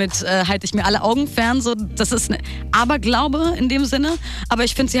 oh, damit halte ich mir alle Augen fern. So, das ist ein Aberglaube in dem Sinne. Aber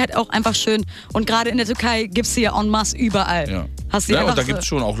ich finde sie halt auch einfach schön. Und gerade in der Türkei gibt es sie ja en masse überall. Ja, Hast du und da gibt es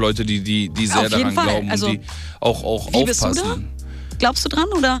schon auch Leute, die sehr daran glauben also, und die auch wie bist aufpassen. Du da? Glaubst du dran,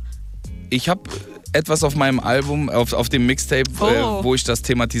 oder? Ich habe etwas auf meinem Album, auf dem Mixtape, wo ich das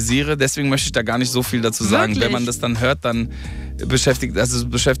thematisiere. Deswegen möchte ich da gar nicht so viel dazu sagen. Wirklich? Wenn man das dann hört, dann beschäftigt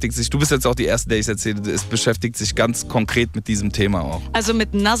sich, du bist jetzt auch die Erste, der ich es erzähle, es beschäftigt sich ganz konkret mit diesem Thema auch. Also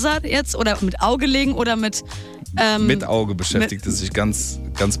mit Nazar jetzt oder mit Auge legen oder mit... mit Auge beschäftigt es sich ganz,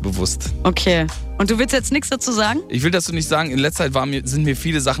 ganz bewusst. Okay. Und du willst jetzt nichts dazu sagen? Ich will dazu nicht sagen, in letzter Zeit sind mir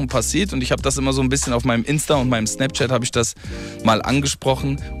viele Sachen passiert und ich habe das immer so ein bisschen auf meinem Insta und meinem Snapchat habe ich das mal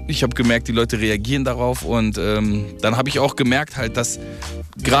angesprochen. Ich habe gemerkt, die Leute reagieren darauf und dann habe ich auch gemerkt halt, dass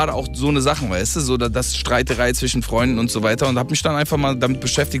gerade auch so eine Sachen, weißt du, so das Streiterei zwischen Freunden und so weiter und habe mich dann einfach mal damit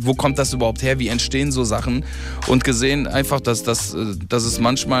beschäftigt, wo kommt das überhaupt her, wie entstehen so Sachen und gesehen einfach, dass es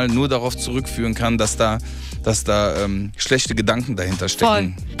manchmal nur darauf zurückführen kann, dass da schlechte Gedanken dahinter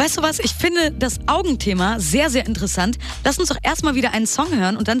stecken. Voll. Weißt du was, ich finde das Augenthema sehr, sehr interessant. Lass uns doch erstmal wieder einen Song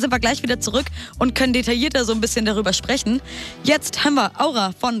hören und dann sind wir gleich wieder zurück und können detaillierter so ein bisschen darüber sprechen. Jetzt haben wir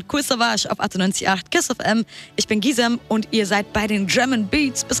Aura von Kool Savas auf 98.8 Kiss FM. Ich bin Gizem und ihr seid bei den Drum &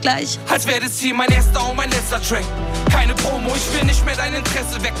 Beats. Bis gleich. Als wäre das hier mein erster und mein letzter Track. Keine Promo, ich will nicht mehr dein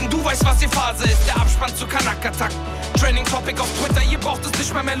Interesse wecken. Du weißt, was die Phase ist, der Abspann zu Kanak-Attack. Trending Topic auf Twitter, ihr braucht es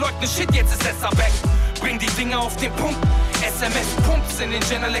nicht mehr leugnen. Shit, jetzt ist Esser back. Bring die Dinge auf den Punkt. SMS-Pumps in den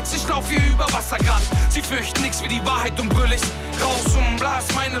Genelex, ich lauf hier über Wasser grad. Sie fürchten nix wie die Wahrheit und brüll ich raus und blas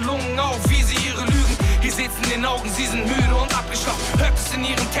meine Lungen auf, wie sie ihre Lügen. Ihr seht's in den Augen, sie sind müde und abgeschlafft. Hört es in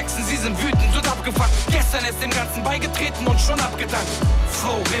ihren Texten, sie sind wütend und abgefuckt. Gestern ist dem Ganzen beigetreten und schon abgedankt.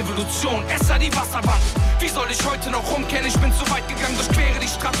 Frau Revolution, Esser die Wasserwand. Wie soll ich heute noch rumkehren? Ich bin zu weit gegangen, durchquere die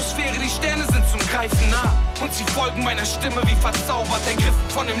Stratosphäre. Die Sterne sind zum Greifen nah und sie folgen meiner Stimme wie verzaubert. Ergriffen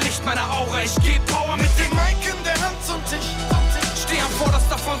von dem Licht meiner Aura. Ich geb Power mit dem Mic in der Hand und ich steh am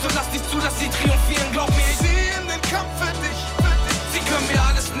vorderster Front und lass nicht zu, dass sie triumphieren. Glaub mir, ich sehe in den Kampf für dich. Sie können mir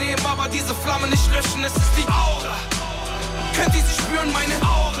alles nehmen, aber diese Flamme nicht löschen. Es ist die Aura. Könnt ihr sie spüren, meine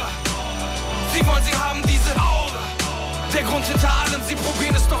Aura? Sie wollen sie haben, diese Aura. Der Grund hinter allem, sie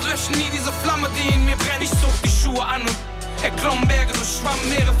probieren es doch, löschen nie diese Flamme, die in mir brennt. Ich zog die Schuhe an und erklomm Berge, durchschwamm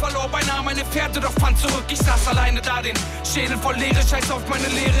Meere, verlor beinahe meine Fährte, doch fand zurück. Ich saß alleine da, den Schädel voll Leere, scheiß auf meine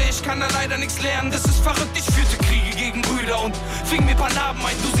Lehre. Ich kann da leider nichts lernen, das ist verrückt. Ich führte Kriege gegen Brüder und fing mir paar Narben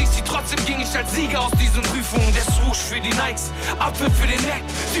ein. Du siehst sie, trotzdem ging ich als Sieger aus diesen Prüfungen. Der Swoosh für die Nikes, Apfel für den Neck.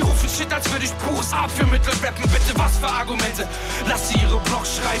 Sie rufen Shit, als würde ich pures Abführmittel rappen. Bitte, was für Argumente? Lass sie ihre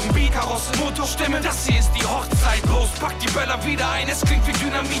Blogs schreiben, Beat, Karossen, Motorstimme. Das hier ist die Hochzeit. Los, pack die Böller wieder ein. Es klingt wie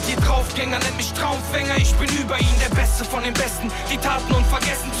Dynamit, die Draufgänger. Nennt mich Traumfänger, ich bin über ihn, der Beste von den Besten. Die Taten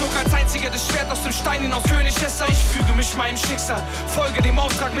unvergessen, zog als einziger das Schwert aus dem Stein hinaus. Königsesser, ich füge mich meinem Schicksal. Folge dem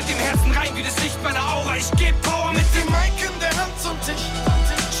Auftrag mit dem Herzen rein wie das Licht meiner Aura. Ich geb Power mit dem Mic in der Hand und ich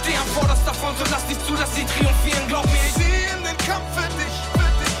steh am vorderster Front und lass nicht zu, dass sie triumphieren. Glaub mir, ich sehe in den Kampf für dich.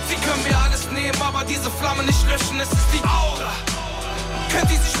 Sie können mir alles nehmen, aber diese Flamme nicht löschen. Es ist die Aura. Könnt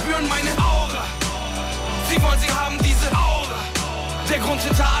ihr sie spüren, meine Aura? Sie wollen sie haben, diese Aura. Der Grund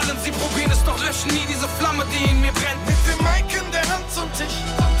hinter allem, sie probieren es doch löschen nie diese Flamme, die in mir brennt. Mit dem Mic in der Hand und ich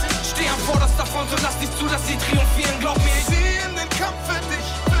steh am vorderster Front und lass nicht zu, dass sie triumphieren. Glaub mir, ich sehe in den Kampf für dich.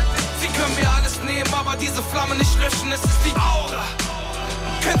 Sie können mir alles nehmen, aber diese Flamme nicht löschen. Es ist die Aura.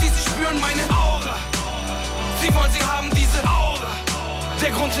 Könnt ihr sie spüren, meine Aura? Sie wollen sie haben, diese Aura. Der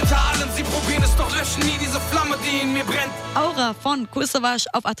Grund hinter allem, sie probieren es doch löschen nie diese Flamme, die in mir brennt. Aura von Kool Savas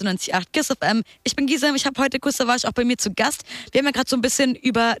auf 98.8 GizFM. Ich bin Gizem, ich habe heute Kool Savas auch bei mir zu Gast. Wir haben ja gerade so ein bisschen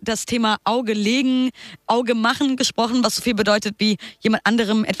über das Thema Auge legen, Auge machen gesprochen, was so viel bedeutet wie jemand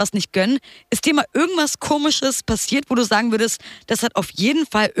anderem etwas nicht gönnen. Ist dir mal irgendwas Komisches passiert, wo du sagen würdest, das hat auf jeden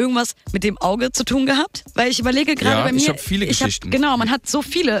Fall irgendwas mit dem Auge zu tun gehabt? Weil ich überlege gerade bei mir... ich habe viele Geschichten. Genau, man hat so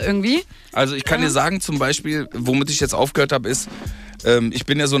viele irgendwie. Also ich kann dir sagen zum Beispiel, womit ich jetzt aufgehört habe, ist, ich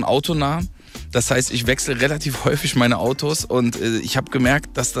bin ja so ein Autonah. Das heißt, ich wechsle relativ häufig meine Autos und ich habe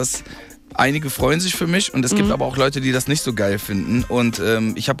gemerkt, dass das... Einige freuen sich für mich und es gibt aber auch Leute, die das nicht so geil finden. Und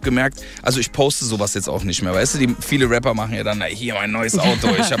ich habe gemerkt, also ich poste sowas jetzt auch nicht mehr. Weißt du, viele Rapper machen ja dann, na, hier mein neues Auto,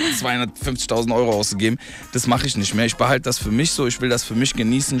 ich habe 250.000 Euro ausgegeben. Das mache ich nicht mehr. Ich behalte das für mich so, ich will das für mich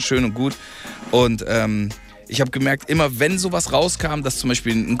genießen, schön und gut. Und ich habe gemerkt, immer wenn sowas rauskam, dass zum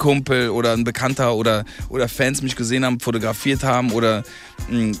Beispiel ein Kumpel oder ein Bekannter oder Fans mich gesehen haben, fotografiert haben oder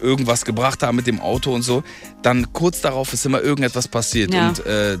irgendwas gebracht haben mit dem Auto und so, dann kurz darauf ist immer irgendetwas passiert. Ja. Und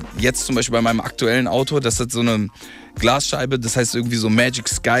jetzt zum Beispiel bei meinem aktuellen Auto, das hat so eine Glasscheibe, das heißt irgendwie so Magic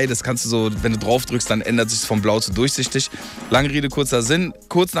Sky, das kannst du so, wenn du drauf drückst, dann ändert sich es von blau zu durchsichtig. Lange Rede, kurzer Sinn,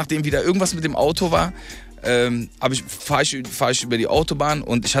 kurz nachdem wieder irgendwas mit dem Auto war, fahr ich über die Autobahn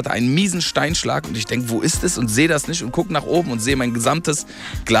und ich hatte einen miesen Steinschlag und ich denke, wo ist es? Und sehe das nicht und gucke nach oben und sehe, mein gesamtes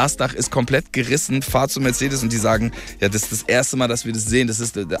Glasdach ist komplett gerissen, fahr zu Mercedes und die sagen, ja, das ist das erste Mal, dass wir das sehen,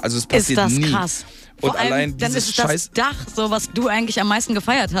 also es passiert nie. Ist das krass. Und vor allem, allein dann dieses ist es das Dach, so was du eigentlich am meisten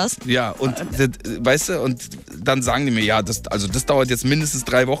gefeiert hast. Ja, und weißt du, und dann sagen die mir, ja, das dauert jetzt mindestens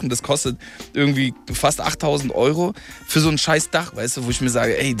 3 Wochen, das kostet irgendwie fast 8.000 Euro für so ein scheiß Dach, weißt du, wo ich mir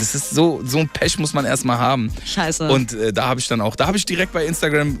sage, ey, das ist so ein Pech muss man erstmal haben. Scheiße. Und da habe ich direkt bei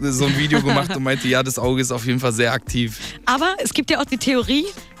Instagram so ein Video gemacht und meinte, ja, das Auge ist auf jeden Fall sehr aktiv. Aber es gibt ja auch die Theorie,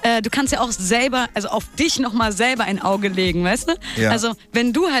 du kannst ja auch selber, also auf dich nochmal selber ein Auge legen, weißt du? Ja. Also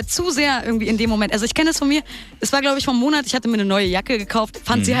wenn du halt zu sehr irgendwie in dem Moment, also ich kenne das von mir, es war glaube ich vor einem Monat, ich hatte mir eine neue Jacke gekauft,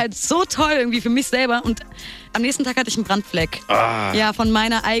 fand sie halt so toll irgendwie für mich selber und am nächsten Tag hatte ich einen Brandfleck. Ja, von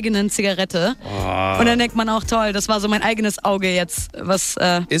meiner eigenen Zigarette. Und dann denkt man auch, toll, das war so mein eigenes Auge jetzt. Was,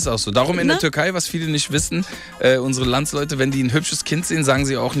 ist auch so. Darum in der Türkei, was viele nicht wissen, unsere Landsleute, wenn die ein hübsches Kind sehen, sagen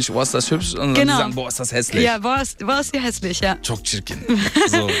sie auch nicht, oh, ist das hübsch, sondern sie sagen, boah, ist das hässlich. Ja, boah, ist hier hässlich, ja. Çok çirkin.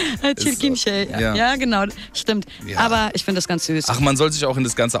 So. Çirkin şey. Ja, genau, stimmt. Ja. Aber ich finde das ganz süß. Ach, man soll sich auch in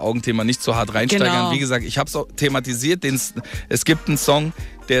das ganze Augenthema nicht so hart reinsteigern. Genau. Wie gesagt, ich habe es auch thematisiert. Es gibt einen Song,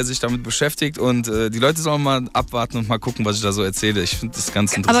 der sich damit beschäftigt und die Leute sollen mal abwarten und mal gucken, was ich da so erzähle. Ich finde das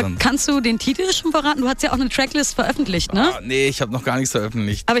ganz interessant. Aber kannst du den Titel schon verraten? Du hast ja auch eine Tracklist veröffentlicht, ne? Nee, ich habe noch gar nichts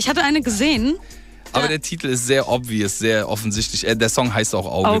veröffentlicht. Aber ich hatte eine gesehen. Aber der Titel ist sehr obvious, sehr offensichtlich. Der Song heißt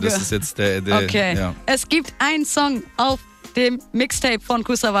auch Auge. Das ist jetzt der okay. Ja. Es gibt einen Song auf dem Mixtape von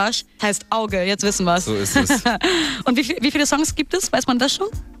Kool Savas, heißt Auge. Jetzt wissen wir es. So ist es. Und wie viele Songs gibt es? Weiß man das schon?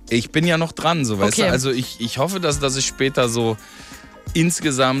 Ich bin ja noch dran, so weißt du. Also ich hoffe, dass ich später so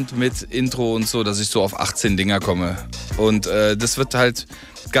insgesamt mit Intro und so, dass ich so auf 18 Dinger komme. Und das wird halt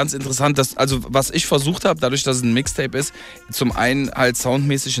ganz interessant, was ich versucht habe, dadurch, dass es ein Mixtape ist, zum einen halt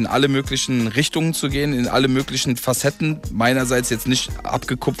soundmäßig in alle möglichen Richtungen zu gehen, in alle möglichen Facetten, meinerseits jetzt nicht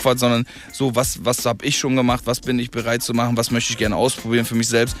abgekupfert, sondern so, was habe ich schon gemacht, was bin ich bereit zu machen, was möchte ich gerne ausprobieren für mich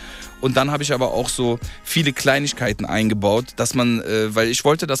selbst. Und dann habe ich aber auch so viele Kleinigkeiten eingebaut, dass man, weil ich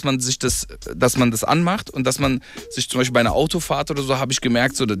wollte, dass man das anmacht und dass man sich zum Beispiel bei einer Autofahrt oder so, habe ich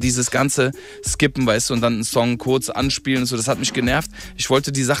gemerkt, so dieses ganze Skippen, weißt du, und dann einen Song kurz anspielen und so, das hat mich genervt. Ich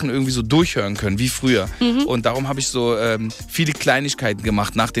wollte die Sachen irgendwie so durchhören können, wie früher. Und darum habe ich so viele Kleinigkeiten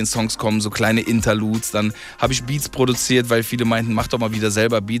gemacht. Nach den Songs kommen so kleine Interludes, dann habe ich Beats produziert, weil viele meinten, mach doch mal wieder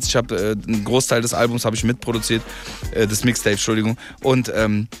selber Beats. Ich habe einen Großteil des Albums habe ich mitproduziert, des Mixtapes, Entschuldigung. Und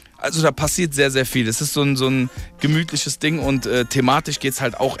Also da passiert sehr, sehr viel. Es ist so ein gemütliches Ding und thematisch geht es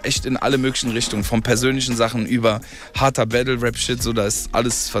halt auch echt in alle möglichen Richtungen. Von persönlichen Sachen über harter Battle-Rap-Shit, so da ist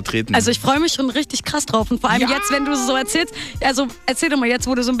alles vertreten. Also ich freue mich schon richtig krass drauf. Und vor allem jetzt, wenn du so erzählst, also erzähl doch mal jetzt,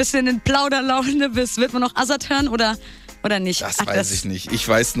 wo du so ein bisschen in Plauderlaune bist. Wird man noch Azad hören oder nicht? Das weiß ich nicht. Ich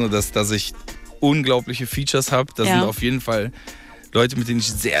weiß nur, dass ich unglaubliche Features habe. Da sind auf jeden Fall Leute, mit denen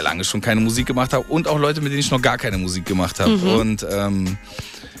ich sehr lange schon keine Musik gemacht habe und auch Leute, mit denen ich noch gar keine Musik gemacht habe. Und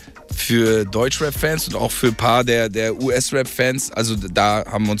für Deutschrap-Fans und auch für ein paar der US-Rap-Fans, also da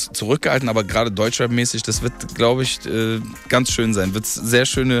haben wir uns zurückgehalten, aber gerade Deutschrap-mäßig, das wird, glaube ich, ganz schön sein. Wird sehr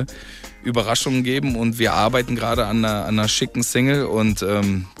schöne Überraschungen geben und wir arbeiten gerade an einer schicken Single und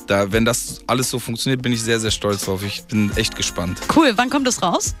wenn das alles so funktioniert, bin ich sehr, sehr stolz drauf. Ich bin echt gespannt. Cool, wann kommt das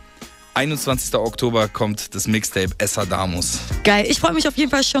raus? 21. Oktober kommt das Mixtape Essaddamos. Geil, ich freue mich auf jeden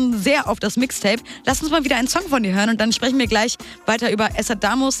Fall schon sehr auf das Mixtape. Lass uns mal wieder einen Song von dir hören und dann sprechen wir gleich weiter über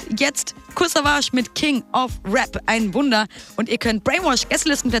Essaddamos. Jetzt Kool Savas mit King of Rap, ein Wunder. Und ihr könnt Brainwash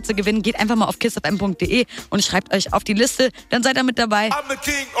Gästelistenplätze gewinnen. Geht einfach mal auf kissfm.de und schreibt euch auf die Liste. Dann seid ihr mit dabei. I'm the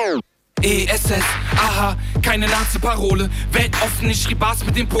king. ESS, aha, keine Nazi-Parole. Weltoffen, ich schrieb Bars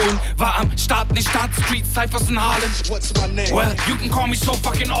mit den Polen. War am Start, nicht Start, Street, Cyphers in Harlem. Well, you can call me so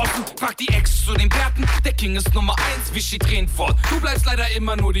fucking awesome. Frag die Ex zu den Bärten, der King ist Nummer 1, wie steht drehen fort. Du bleibst leider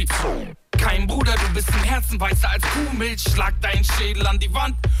immer nur die 2. Kein Bruder, du bist im Herzen weißer als Kuhmilch. Schlag deinen Schädel an die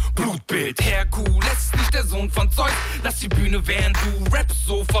Wand. Blutbild, Herkules, nicht der Sohn von Zeus. Lass die Bühne, während du rappst,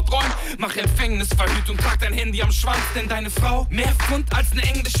 so verträumt. Mach Empfängnisverhütung, trag dein Handy am Schwanz. Denn deine Frau, mehr Pfund als eine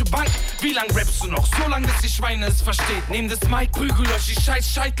englische Bank. Wie lang rappst du noch? So lang, bis die Schweine es versteht. Nehm das Mic, prügel euch die scheiß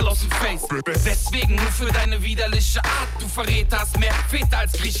Scheitel aus dem Face. Deswegen nur für deine widerliche Art. Du Verräter hast mehr Väter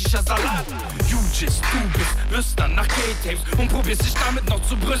als griechischer Salat. Jugist, du bist lüstern nach Gay-Tapes und probierst dich damit noch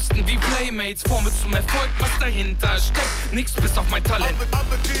zu brüsten wie Playmates. Formel zum Erfolg, was dahinter steckt. Nix bis auf mein Talent.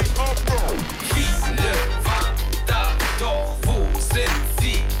 Viele waren da, doch wo sind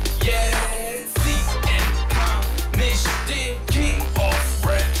sie jetzt? Sie entkamen nicht den King of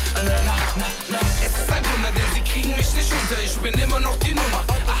Rap. Es ist ein Wunder, denn sie kriegen mich nicht unter. Ich bin immer noch die Nummer.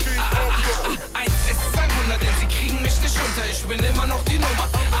 Es ist ein Wunder, denn sie kriegen mich nicht unter. Ich bin immer noch die Nummer.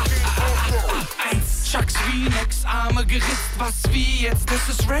 Chucks wie Nex, Arme geritzt, was wie jetzt? Das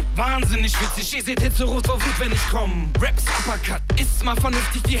ist Rap, wahnsinnig witzig. Ihr seht Hitze rot vor Wut, wenn ich komm. Raps Uppercut, ist mal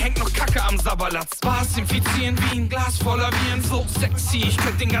vernünftig, die hängt noch Kacke am Sabberlatz. Bars infizieren wie ein Glas voller Viren, so sexy. Ich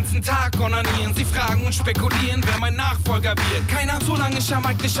könnte den ganzen Tag onanieren. Sie fragen und spekulieren, wer mein Nachfolger wird. Keiner, solange ich am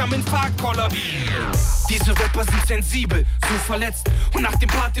Mike nicht am Infarkt kollabiert. Diese Rapper sind sensibel, so verletzt und nach dem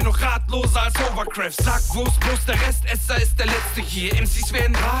Party noch ratloser als Overcraft. Sag, wo ist bloß der Rest? Esser ist der Letzte hier. MCs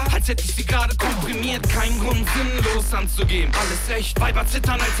werden rar, als hätte ich sie gerade komprimiert. Kein Grund, sinnlos anzugeben. Alles echt, Weiber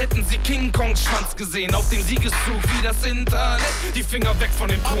zittern, als hätten sie King Kongs Schwanz gesehen. Auf dem Siegeszug wie das Internet, die Finger weg von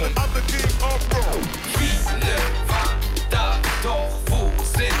dem Thron. Viele waren da, doch wo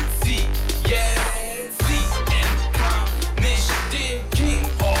sind sie jetzt? Sie entkamen nicht den King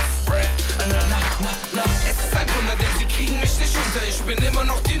of Rap. Es ist ein Wunder, denn sie kriegen mich nicht unter. Ich bin immer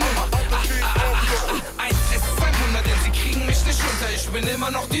noch die Nummer. Es ist ein Wunder, denn sie kriegen mich nicht unter. Ich bin immer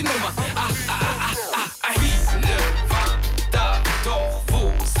noch die Nummer. Viele waren da, doch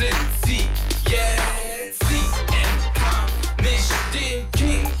wo sind sie jetzt? Sie entkamen nicht den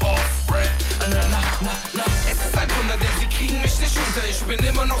King of Rap. Es ist ein Wunder, denn sie kriegen mich nicht unter. Ich bin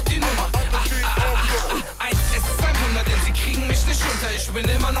immer noch die Nummer. Es ist ein Wunder, denn sie kriegen mich nicht unter. Ich bin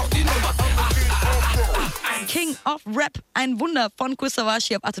immer noch die Nummer. King of Rap, ein Wunder von Kool Savas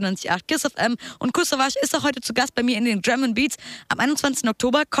hier auf 98.8 Kiss FM. Und Kool Savas ist auch heute zu Gast bei mir in den Drum & Beats. Am 21.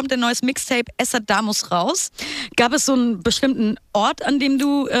 Oktober kommt ein neues Mixtape Essaddamos raus. Gab es so einen bestimmten Ort, an dem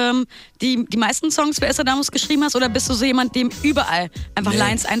du die meisten Songs für Essaddamos geschrieben hast? Oder bist du so jemand, dem überall einfach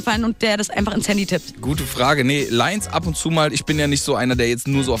Lines einfallen und der das einfach ins Handy tippt? Gute Frage. Nee, Lines ab und zu mal. Ich bin ja nicht so einer, der jetzt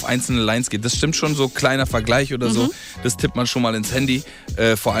nur so auf einzelne Lines geht. Das stimmt schon, so kleiner Vergleich oder so. Das tippt man schon mal ins Handy.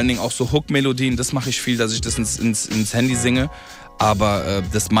 Vor allen Dingen auch so Hook-Melodien, das mache ich viel, dass ich das ins Handy singe. Aber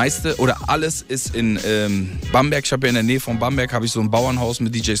das meiste oder alles ist in Bamberg. Ich habe ja in der Nähe von Bamberg habe ich so ein Bauernhaus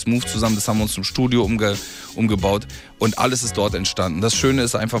mit DJ Smooth zusammen. Das haben wir uns zum Studio umgebaut und alles ist dort entstanden. Das Schöne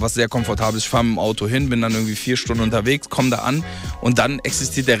ist einfach, was sehr komfortabel ist. Ich fahre mit dem Auto hin, bin dann irgendwie 4 Stunden unterwegs, komme da an und dann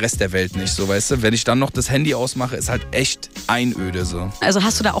existiert der Rest der Welt nicht, so, weißt du. Wenn ich dann noch das Handy ausmache, ist halt echt Einöde so. Also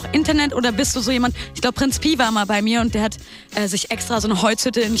hast du da auch Internet oder bist du so jemand, ich glaube Prinz Pi war mal bei mir und der hat sich extra so eine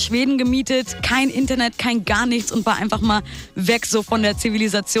Holzhütte in Schweden gemietet, kein Internet, kein gar nichts und war einfach mal weg so von der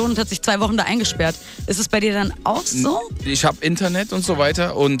Zivilisation und hat sich 2 Wochen da eingesperrt. Ist es bei dir dann auch so? Ich habe Internet und so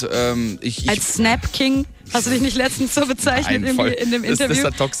weiter und als Snap King hast du dich nicht letztens so bezeichnet in dem Interview? Das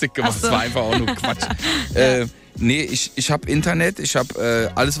hat Toxic gemacht, das war einfach auch nur Quatsch. Nee, ich habe Internet, ich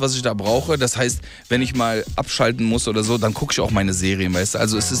habe alles, was ich da brauche. Das heißt, wenn ich mal abschalten muss oder so, dann gucke ich auch meine Serien, weißt du.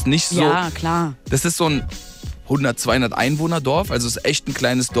 Also es ist nicht so... Ja, klar. Das ist so ein 100, 200 Einwohner-Dorf, also es ist echt ein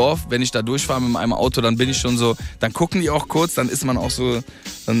kleines Dorf. Wenn ich da durchfahre mit meinem Auto, dann bin ich schon so... Dann gucken die auch kurz, dann ist man auch so...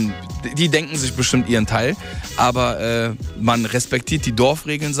 Die denken sich bestimmt ihren Teil, aber man respektiert die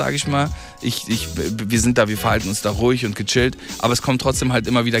Dorfregeln, sage ich mal. Wir verhalten uns da ruhig und gechillt, aber es kommen trotzdem halt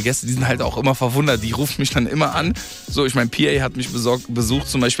immer wieder Gäste, die sind halt auch immer verwundert, die rufen mich dann immer an. So, ich meine, PA hat mich besucht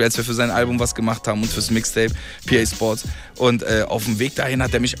zum Beispiel, als wir für sein Album was gemacht haben und fürs Mixtape, PA Sports. Und auf dem Weg dahin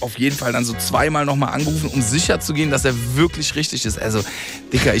hat er mich auf jeden Fall dann so zweimal nochmal angerufen, um sicher zu gehen, dass er wirklich richtig ist. Also,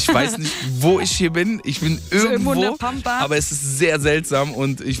 Dicker, ich weiß nicht, wo ich hier bin. Ich bin irgendwo, aber es ist sehr seltsam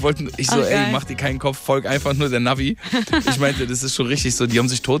und ich so, ey, mach dir keinen Kopf, folg einfach nur der Navi. Ich meinte, das ist schon richtig so, die haben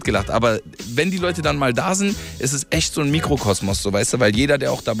sich totgelacht. Aber wenn die Leute dann mal da sind, ist es echt so ein Mikrokosmos, so, weißt du, weil jeder,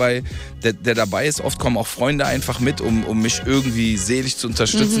 der dabei ist, oft kommen auch Freunde einfach mit, um mich irgendwie seelisch zu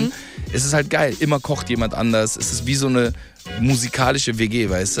unterstützen. Es ist halt geil, immer kocht jemand anders. Es ist wie so eine musikalische WG,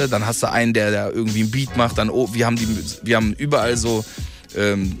 weißt du. Dann hast du einen, der irgendwie einen Beat macht, dann wir haben überall so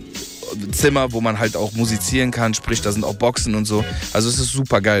Zimmer, wo man halt auch musizieren kann, sprich, da sind auch Boxen und so. Also es ist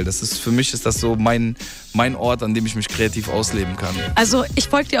super geil. Für mich ist das so mein Ort, an dem ich mich kreativ ausleben kann. Also ich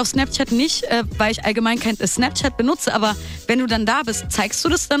folge dir auf Snapchat nicht, weil ich allgemein kein Snapchat benutze, aber wenn du dann da bist, zeigst du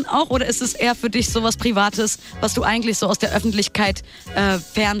das dann auch oder ist es eher für dich sowas Privates, was du eigentlich so aus der Öffentlichkeit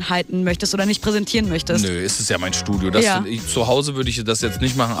fernhalten möchtest oder nicht präsentieren möchtest? Nö, es ist ja mein Studio. Zu Hause würde ich das jetzt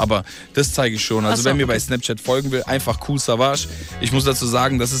nicht machen, aber das zeige ich schon. Also wer mir bei Snapchat folgen will, einfach Kool Savas. Ich muss dazu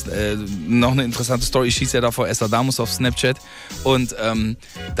sagen, das ist noch eine interessante Story. Ich schieße ja davor Adamus auf Snapchat und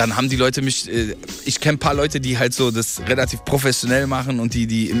dann haben die Leute mich, ich kenne ein paar Leute, die halt so das relativ professionell machen und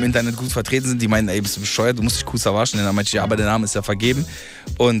die im Internet gut vertreten sind, die meinen, ey, bist du bescheuert, du musst dich Kool Savas nennen. Da meinte ich, ja, aber der Name ist ja vergeben.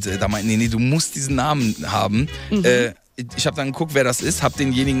 Und da meinten, nee, du musst diesen Namen haben. Ich habe dann geguckt, wer das ist, habe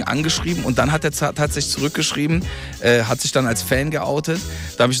denjenigen angeschrieben und dann hat er tatsächlich zurückgeschrieben, hat sich dann als Fan geoutet.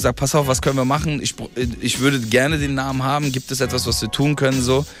 Da habe ich gesagt, pass auf, was können wir machen? Ich würde gerne den Namen haben, gibt es etwas, was wir tun können?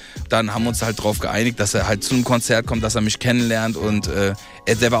 So. Dann haben wir uns halt darauf geeinigt, dass er halt zu einem Konzert kommt, dass er mich kennenlernt und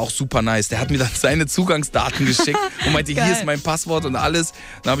der war auch super nice. Der hat mir dann seine Zugangsdaten geschickt und meinte, hier ist mein Passwort und alles.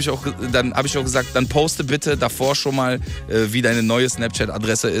 Dann habe ich auch gesagt, dann poste bitte davor schon mal, wie deine neue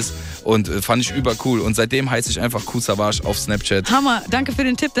Snapchat-Adresse ist und fand ich übercool. Und seitdem heiße ich einfach Kool Savas auf Snapchat. Hammer, danke für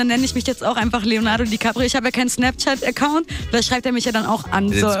den Tipp. Dann nenne ich mich jetzt auch einfach Leonardo DiCaprio. Ich habe ja keinen Snapchat-Account. Vielleicht schreibt er mich ja dann auch an.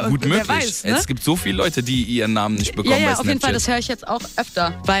 Das ist gut möglich. Wer weiß, ne? Es gibt so viele Leute, die ihren Namen nicht bekommen bei Snapchat. Auf jeden Fall, das höre ich jetzt auch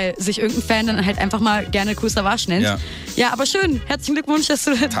öfter, weil sich irgendein Fan dann halt einfach mal gerne Kool Savas nennt. Ja, aber schön. Herzlichen Glückwunsch, dass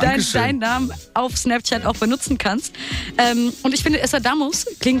du deinen Namen auf Snapchat auch benutzen kannst. Und ich finde, Adamus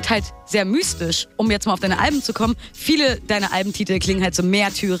klingt halt sehr mystisch, um jetzt mal auf deine Alben zu kommen. Viele deiner Albentitel klingen halt so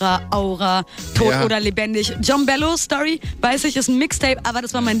Märtyrer, Aura, Tot oder lebendig. John Bello Story, weiß ich, ist ein Mixtape, aber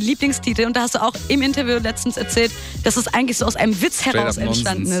das war mein Lieblingstitel. Und da hast du auch im Interview letztens erzählt, dass es eigentlich so aus einem Witz heraus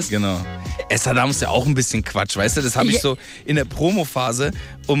entstanden ist. Genau. Adamus ist ja auch ein bisschen Quatsch, weißt du? Das habe ich so in der Promophase,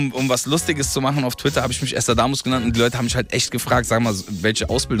 um was Lustiges zu machen auf Twitter, habe ich mich Adamus genannt und die Leute haben mich halt echt gefragt, sag mal, welche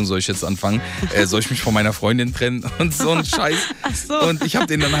Ausbildung soll ich jetzt anfangen? Soll ich mich von meiner Freundin trennen? Und so ein Scheiß. Ach so. Und ich habe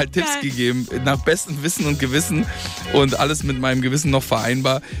denen dann halt Tipps gegeben, nach bestem Wissen und Gewissen und alles mit meinem Gewissen noch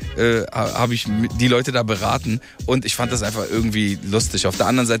vereinbar, habe ich die Leute da beraten und ich fand das einfach irgendwie lustig. Auf der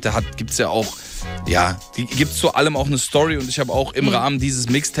anderen Seite gibt es ja auch, gibt es zu allem auch eine Story und ich habe auch im Rahmen dieses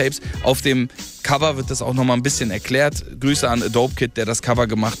Mixtapes auf dem Cover wird das auch nochmal ein bisschen erklärt. Grüße an Dope Kid, der das Cover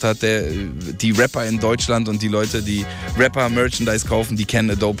gemacht hat. Die Rapper in Deutschland und die Leute, die Rapper-Merchandise kaufen, die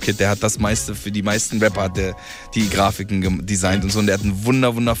kennen Dope Kid. Der hat das meiste, für die meisten Rapper hat der die Grafiken designt und so. Und der hat ein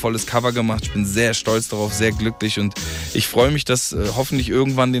wundervolles Cover gemacht. Ich bin sehr stolz darauf, sehr glücklich und ich freue mich, das hoffentlich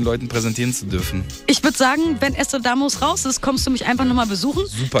irgendwann den Leuten präsentieren zu dürfen. Ich würde sagen, wenn Adamus raus ist, kommst du mich einfach nochmal besuchen.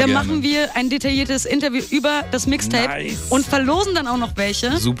 Super Dann gerne. machen wir ein detailliertes Interview über das Mixtape und verlosen dann auch noch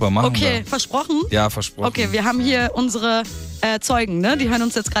welche. Super, machen wir. Okay, versprochen? Ja, versprochen. Okay, wir haben hier unsere Zeugen, ne? Die hören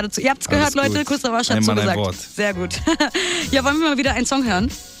uns jetzt gerade zu. Ihr habt's gehört, Leute, Kool Savas hat zugesagt. Wort. Sehr gut. Ja, wollen wir mal wieder einen Song hören?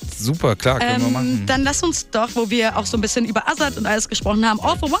 Super, klar, können wir machen. Dann lass uns doch, wo wir auch so ein bisschen über Azad und alles gesprochen haben,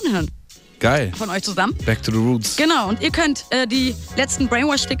 All for One hören. Geil. Von euch zusammen. Back to the Roots. Genau, und ihr könnt die letzten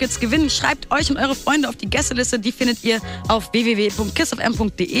Brainwash-Tickets gewinnen. Schreibt euch und eure Freunde auf die Gästeliste. Die findet ihr auf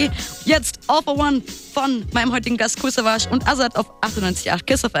www.kissfm.de. Jetzt All for One von meinem heutigen Gast Kool Savas und Azad auf 98.8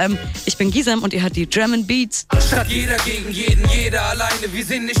 Kiss FM. Ich bin Gizem und ihr hört die Drum & Beats. Statt jeder gegen jeden, jeder alleine. Wir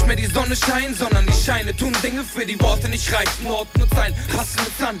sehen nicht mehr die Sonne scheinen, sondern die Scheine tun Dinge, für die Worte nicht reichen. Worten und sein, passen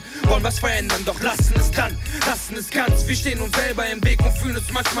uns an, wollen was verändern, doch lassen es dann. Lassen es ganz, wir stehen uns selber im Weg und fühlen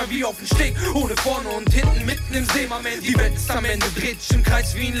uns manchmal wie auf dem Steg. Weg, ohne vorne und hinten, mitten im Seemoment. Die Welt ist am Ende, dreht sich im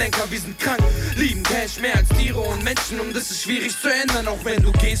Kreis wie ein Lenker, wir sind krank, lieben Cash mehr als Tiere und Menschen und es ist schwierig zu ändern, auch wenn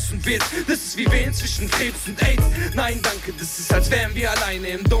du gehst und willst. Das ist wie Wählen zwischen Krebs und AIDS. Nein, danke, das ist als wären wir alleine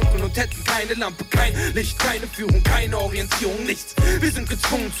im Dunkeln und hätten keine Lampe, kein Licht, keine Führung, keine Orientierung, nichts. Wir sind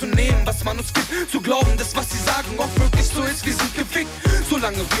gezwungen zu nehmen, was man uns gibt, zu glauben, dass was sie sagen auch wirklich so ist, wir sind gefickt.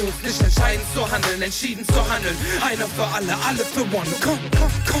 Solange wir uns nicht entscheiden zu handeln, entschieden zu handeln. Einer für alle, alle für one. Komm,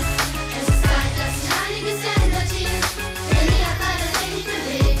 komm, komm. Es ist Zeit, dass sich einiges ändert hier. Denn ihr habt alle wenig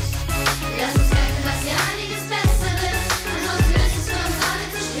bewegt. Lass uns merken, dass hier einiges besser wird. Ansonsten ist es für uns alle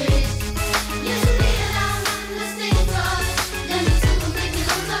zu spät. Hier sind wir da und machen das Ding für euch. Denn die Zukunft liegt in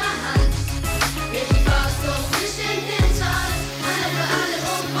unserer Hand. Wir die Faust hoch, wir stehen hinter euch. Alle für alle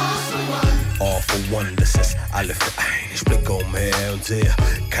und all for one. All for one, das ist alle für ein. Ich blicke umher und sehe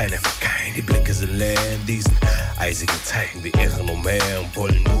keiner für keinen. Die Blicke sind leer in diesen eisigen Zeiten. Wir irren umher und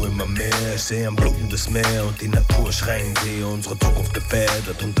wollen nur immer mehr. Ich sehe ein blutendes Meer und die Natur schreien. Sehe unsere Zukunft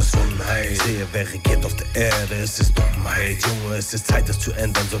gefährdet und das Unheil. Sehe, wer regiert auf der Erde. Es ist Dummheit, Junge, es ist Zeit, das zu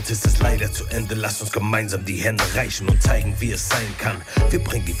ändern. Sonst ist es leider zu Ende. Lass uns gemeinsam die Hände reichen und zeigen, wie es sein kann. Wir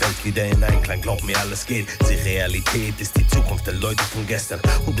bringen die Welt wieder in Einklang. Glaub mir, alles geht. Die Realität ist die Zukunft der Leute von gestern.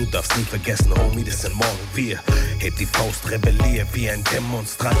 Und du darfst nie vergessen, Homie, das sind morgen wir. Heb die Faust, rebellier wie ein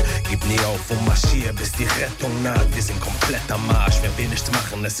Demonstrant. Gib nie auf und marschier, bis die Rettung naht. Wir sind komplett am Arsch, wenn wir nichts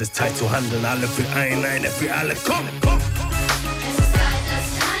machen. Es ist Zeit zu handeln, alle für einen, einer für alle. Komm, komm! Es ist Zeit, dass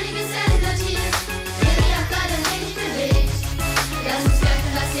sich einiges ändert hier. Denn ihr habt alle wenig bewegt. Lass uns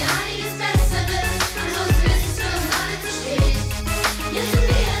merken, dass hier einiges besser wird. Ansonsten ist es für uns alle zu spät. Hier sind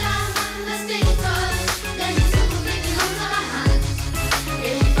wir da und machen das Ding für euch. Denn die Zukunft liegt in unserer Hand.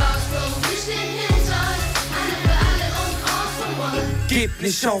 Wir die Faust hoch, wir stehen hinter euch. Alle für alle und all for one. Gebt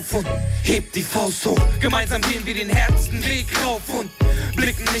nicht auf und hebt die Faust hoch. Gemeinsam gehen wir den härtesten Weg rauf und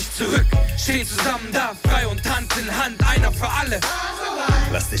blicken nicht zurück. Stehen zusammen da, frei und Hand in Hand, einer für alle.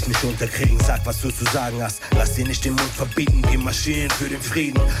 Lass dich nicht unterkriegen, sag, was du zu sagen hast. Lass dir nicht den Mund verbieten, wir marschieren für den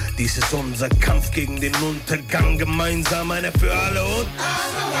Frieden. Dies ist unser Kampf gegen den Untergang. Gemeinsam einer für alle und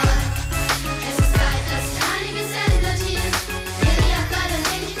Es ist Zeit, dass sich einiges ändert hier. Denn ihr habt alle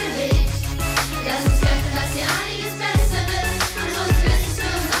wenig bewegt. Lass uns merken, dass hier einiges besser wird. Ansonsten ist es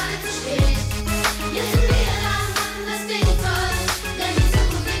für uns alle zu spät. Hier sind wir da und machen das Ding für euch. Denn die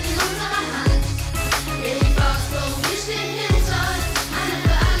Zukunft liegt in unserer Hand. Wir die Faust hoch, wir stehen hinter euch. Alle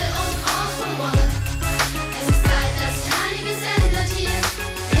für alle und all for one. Es ist Zeit, dass sich einiges ändert hier.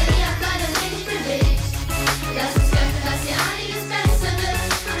 Denn ihr habt alle wenig bewegt. Lass uns merken, dass hier einiges besser wird.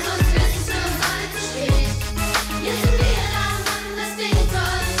 Ansonsten ist es für uns alle zu spät. Hier sind wir da und machen das Ding für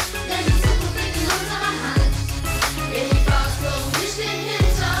euch. Denn die Zukunft liegt in unserer Hand. Wir die Faust hoch, wir stehen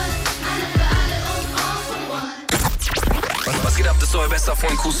hinter euch. Alle für alle und all for one. Was geht ab, das ist euer bester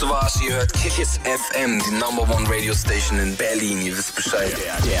Freund Kool Savas. Ihr hört Kiss FM, die Number One Radio Station in Berlin. Ihr wisst Bescheid.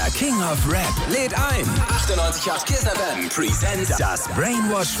 Der King of Rap lädt ein. 98.8 Kiss FM presents Das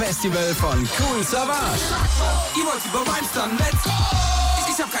Brainwash Festival von Kool Savas. Ihr wollt über Rhymes dann Netz.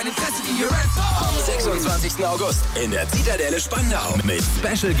 Ich hab kein Interesse, wie ihr rappt. am 26. August in der Zitadelle Spandau Mit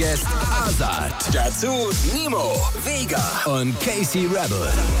Special Guest Azad dazu Nemo, Vega und Casey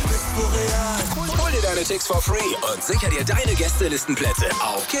Rebel. Hol dir deine Tickets for free und sicher dir deine Gästelistenplätze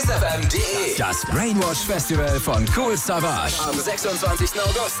auf kissfm.de. Das Brainwash Festival von Kool Savas. Am 26.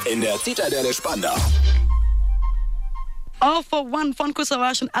 August in der Zitadelle Spandau. All for One von Kool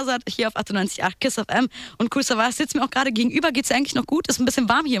Savas und Azad hier auf 98.8 Kiss FM. Und Kool Savas sitzt mir auch gerade gegenüber. Geht's dir eigentlich noch gut? Ist ein bisschen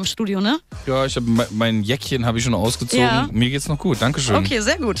warm hier im Studio, ne? Ja, ich habe mein Jäckchen habe ich schon ausgezogen. Ja. Mir geht's noch gut, dankeschön. Okay,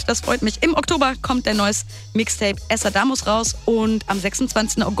 sehr gut. Das freut mich. Im Oktober kommt der neues Mixtape Adamus raus und am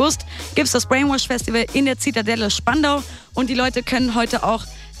 26. August gibt's das Brainwash Festival in der Zitadelle Spandau. Und die Leute können heute auch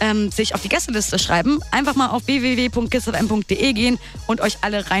sich auf die Gästeliste schreiben. Einfach mal auf www.kissfm.de gehen und euch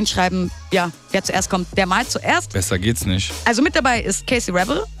alle reinschreiben, ja, wer zuerst kommt, der malt zuerst. Besser geht's nicht. Also mit dabei ist Casey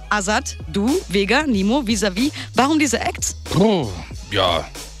Rebel, Azad, du, Vega, Nemo, Vis-a-vis. Warum diese Acts? Oh, ja,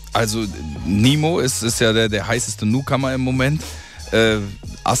 also Nemo ist ja der heißeste Newcomer im Moment.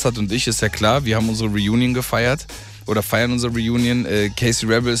 Azad und ich ist ja klar, wir haben unsere Reunion gefeiert. Oder feiern unsere Reunion. Casey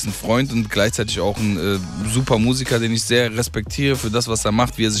Rebel ist ein Freund und gleichzeitig auch ein super Musiker, den ich sehr respektiere für das, was er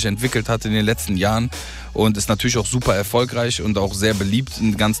macht, wie er sich entwickelt hat in den letzten Jahren. Und ist natürlich auch super erfolgreich und auch sehr beliebt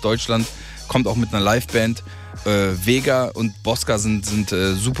in ganz Deutschland. Kommt auch mit einer Liveband. Vega und Bosca sind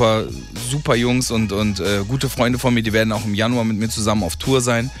super Jungs und gute Freunde von mir. Die werden auch im Januar mit mir zusammen auf Tour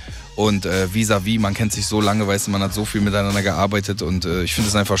sein. Und vis-à-vis, man kennt sich so lange, weißt du, man hat so viel miteinander gearbeitet und ich finde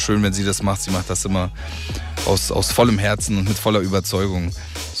es einfach schön, wenn sie das macht. Sie macht das immer aus vollem Herzen und mit voller Überzeugung.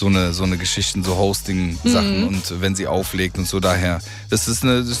 So eine Geschichten, so Hosting-Sachen und wenn sie auflegt und so daher. Das ist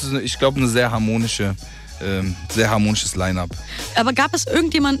ich glaube, eine sehr harmonisches Line-Up. Aber gab es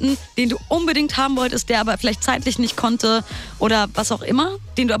irgendjemanden, den du unbedingt haben wolltest, der aber vielleicht zeitlich nicht konnte oder was auch immer,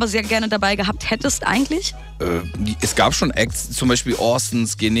 den du aber sehr gerne dabei gehabt hättest eigentlich? Es gab schon Acts, zum Beispiel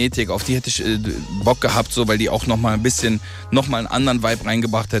Orsons, Genetik, auf die hätte ich Bock gehabt, so, weil die auch nochmal einen anderen Vibe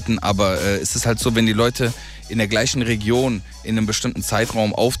reingebracht hätten. Aber es ist halt so, wenn die Leute in der gleichen Region in einem bestimmten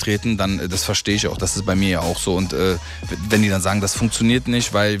Zeitraum auftreten, dann, das verstehe ich auch, das ist bei mir ja auch so. Und wenn die dann sagen, das funktioniert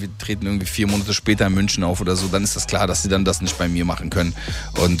nicht, weil wir treten irgendwie 4 Monate später in München auf oder so, dann ist das klar, dass sie dann das nicht bei mir machen können.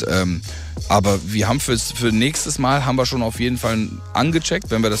 Und aber wir haben für nächstes Mal haben wir schon auf jeden Fall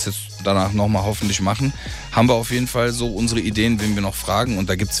angecheckt, wenn wir das jetzt danach nochmal hoffentlich machen, haben wir auf jeden Fall so unsere Ideen, wen wir noch fragen. Und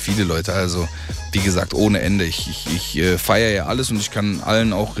da gibt es viele Leute, also wie gesagt, ohne Ende. Ich feiere ja alles und ich kann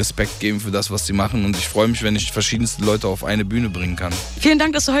allen auch Respekt geben für das, was sie machen. Und ich freue mich, wenn ich verschiedenste Leute auf eine Bühne bringen kann. Vielen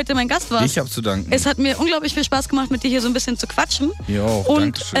Dank, dass du heute mein Gast warst. Ich habe zu danken. Es hat mir unglaublich viel Spaß gemacht, mit dir hier so ein bisschen zu quatschen. Ja, auch,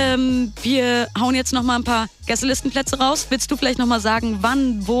 und wir hauen jetzt noch mal ein paar Gästelistenplätze raus. Willst du vielleicht noch mal sagen,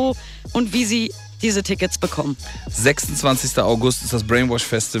 wann, wo und wie sie diese Tickets bekommen? 26. August ist das Brainwash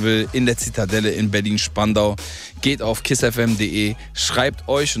Festival in der Zitadelle in Berlin-Spandau. Geht auf kissfm.de, schreibt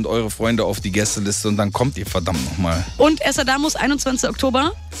euch und eure Freunde auf die Gästeliste und dann kommt ihr verdammt nochmal. Und Essaddamos, 21.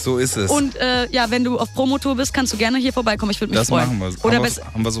 Oktober. So ist es. Und wenn du auf Promotour bist, kannst du gerne hier vorbeikommen. Ich würde mich freuen. Das machen wir.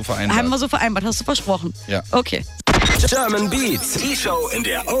 Haben wir so vereinbart. Haben wir so vereinbart, hast du versprochen? Ja. Okay. German Beats, die Show, in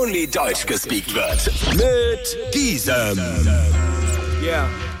der only Deutsch gespeakt wird. Mit Gizem. Yeah.